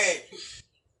 What?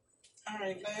 All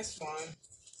right, last one.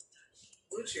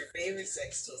 What's your favorite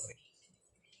sex toy?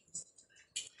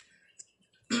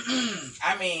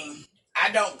 I mean, I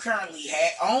don't currently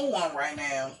own one right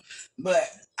now, but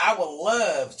I would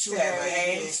love to have a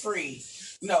hands-free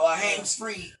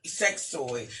sex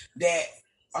toy that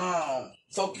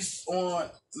focus on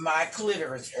my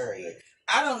clitoris area.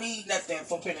 I don't need nothing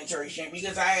for penetration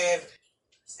because I have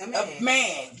a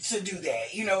man to do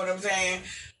that. You know what I'm saying?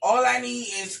 All I need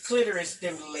is clitoris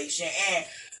stimulation, and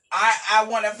I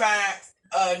want to find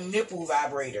a nipple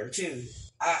vibrator too.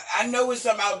 I know it's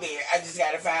some out there. I just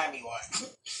gotta find me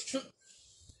one.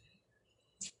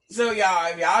 So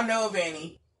y'all, if y'all know of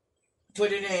any,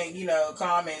 put it in,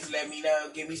 comments. Let me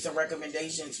know. Give me some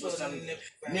recommendations for some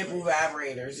nipple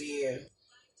vibrators. Yeah.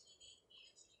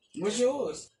 What's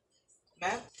yours?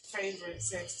 My favorite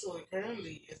sex toy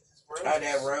currently is this rose. Oh,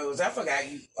 that rose. I forgot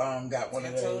you got one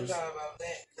of those. I told y'all about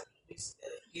that. We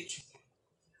get you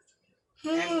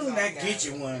one. Get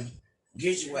you one.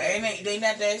 Get you one. Ain't they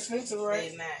not that expensive,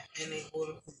 right? They not, and they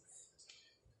waterproof.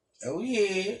 Oh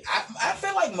yeah, I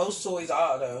feel like most toys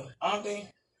are though, aren't they?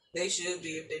 They should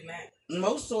be if they're not.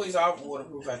 Most toys are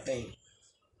waterproof, I think.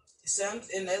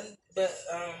 But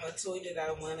a toy that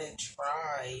I want to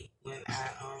try when I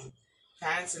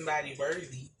find somebody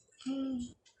worthy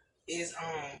is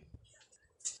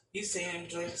you see them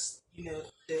joints,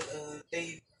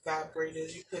 they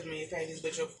vibrators, you put them in your panties,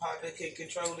 but your partner can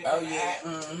control it. Oh yeah,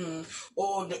 mm-hmm.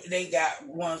 Or they got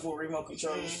ones with remote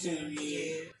controls too.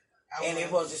 Yeah. And it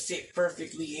supposed to sit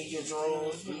perfectly in your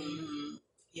drawers. Mm-hmm.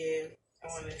 Yeah, I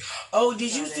want to. Oh,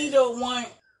 did you see the one?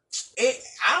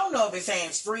 I don't know if it's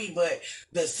hands-free, but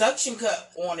the suction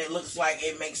cup on it looks like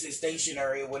it makes it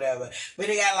stationary or whatever. But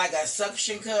they got like a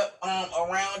suction cup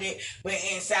around it, but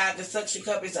inside the suction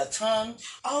cup is a tongue.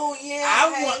 Oh yeah,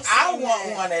 I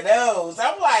want one of those.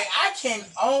 I'm like, I can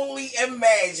only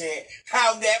imagine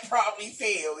how that probably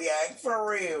feel. Yeah, for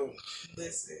real.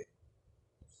 Listen.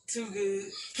 Too good.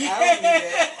 I don't need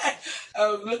that.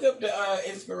 Oh, look up the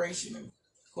inspirational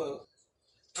quote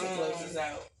to close this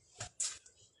out.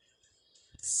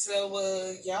 So,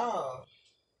 y'all.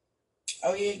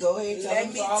 Oh yeah, go ahead.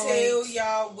 Let me tell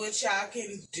y'all what y'all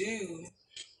can do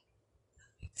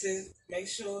to make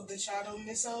sure that y'all don't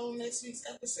miss out on next week's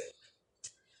episode.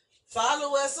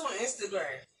 Follow us on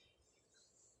Instagram.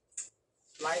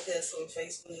 Like us on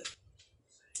Facebook.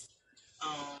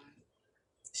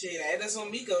 Shit, add us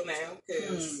on Miko now,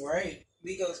 because right.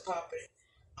 Miko's popping.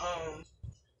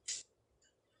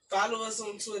 Follow us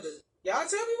on Twitter. Y'all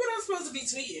tell me what I'm supposed to be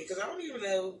tweeting, because I don't even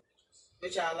know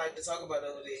what y'all like to talk about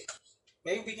over there.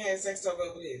 Maybe we can have sex talk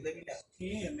over there. Let me know.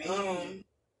 Yeah, man.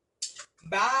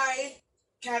 Buy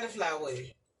Cauliflower.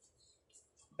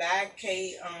 Buy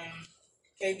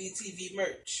KBTV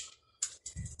merch.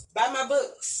 Buy my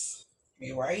books.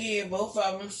 Yeah, right here, both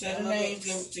of them. Set the names.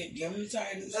 Give them the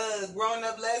titles. Growing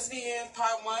Up Lesbian,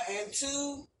 Part 1 and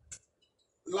 2.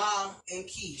 La and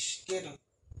Keish. Get them.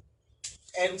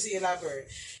 Add them to your library.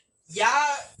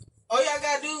 Y'all, all y'all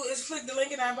gotta do is click the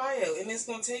link in our bio, and it's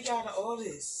gonna take y'all to all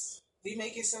this. We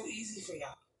make it so easy for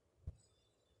y'all.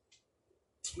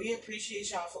 We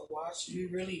appreciate y'all for watching. We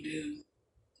really do.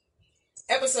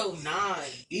 Episode 9.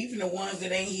 Even the ones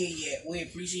that ain't here yet, we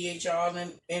appreciate y'all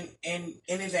in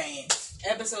advance.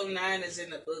 Episode 9 is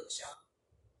in the books,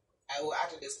 y'all.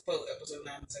 After this quote, episode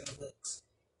 9 is in the books.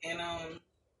 And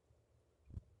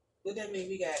what that mean?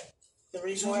 We got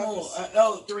 3 more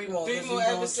episodes. 3 more. 3 more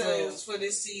episodes for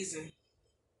this season.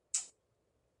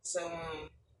 So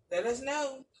let us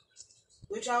know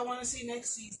what y'all want to see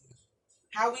next season.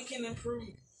 How we can improve.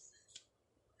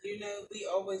 You know, we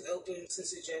always open to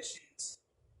suggestions.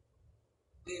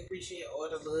 We appreciate all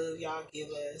the love y'all give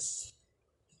us.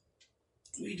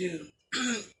 We do.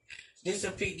 This is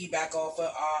a piggyback off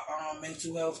of our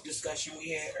mental health discussion we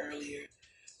had earlier.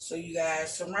 So you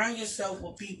guys, surround yourself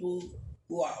with people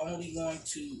who are only going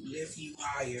to lift you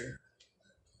higher.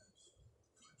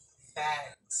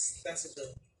 Facts. That's a good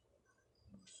one.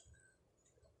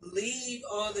 Leave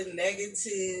all the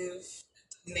negative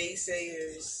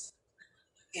naysayers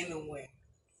in the wind.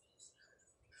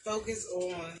 Focus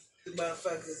on the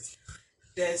motherfuckers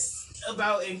that's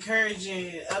about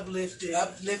encouraging,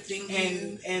 uplifting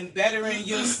you, and bettering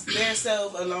their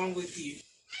self along with you.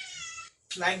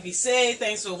 Like we said,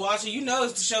 thanks for watching. You know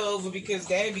it's the show over because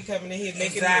Gabby be coming in here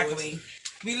making noise.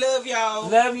 We love y'all.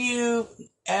 Love you.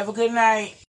 Have a good night.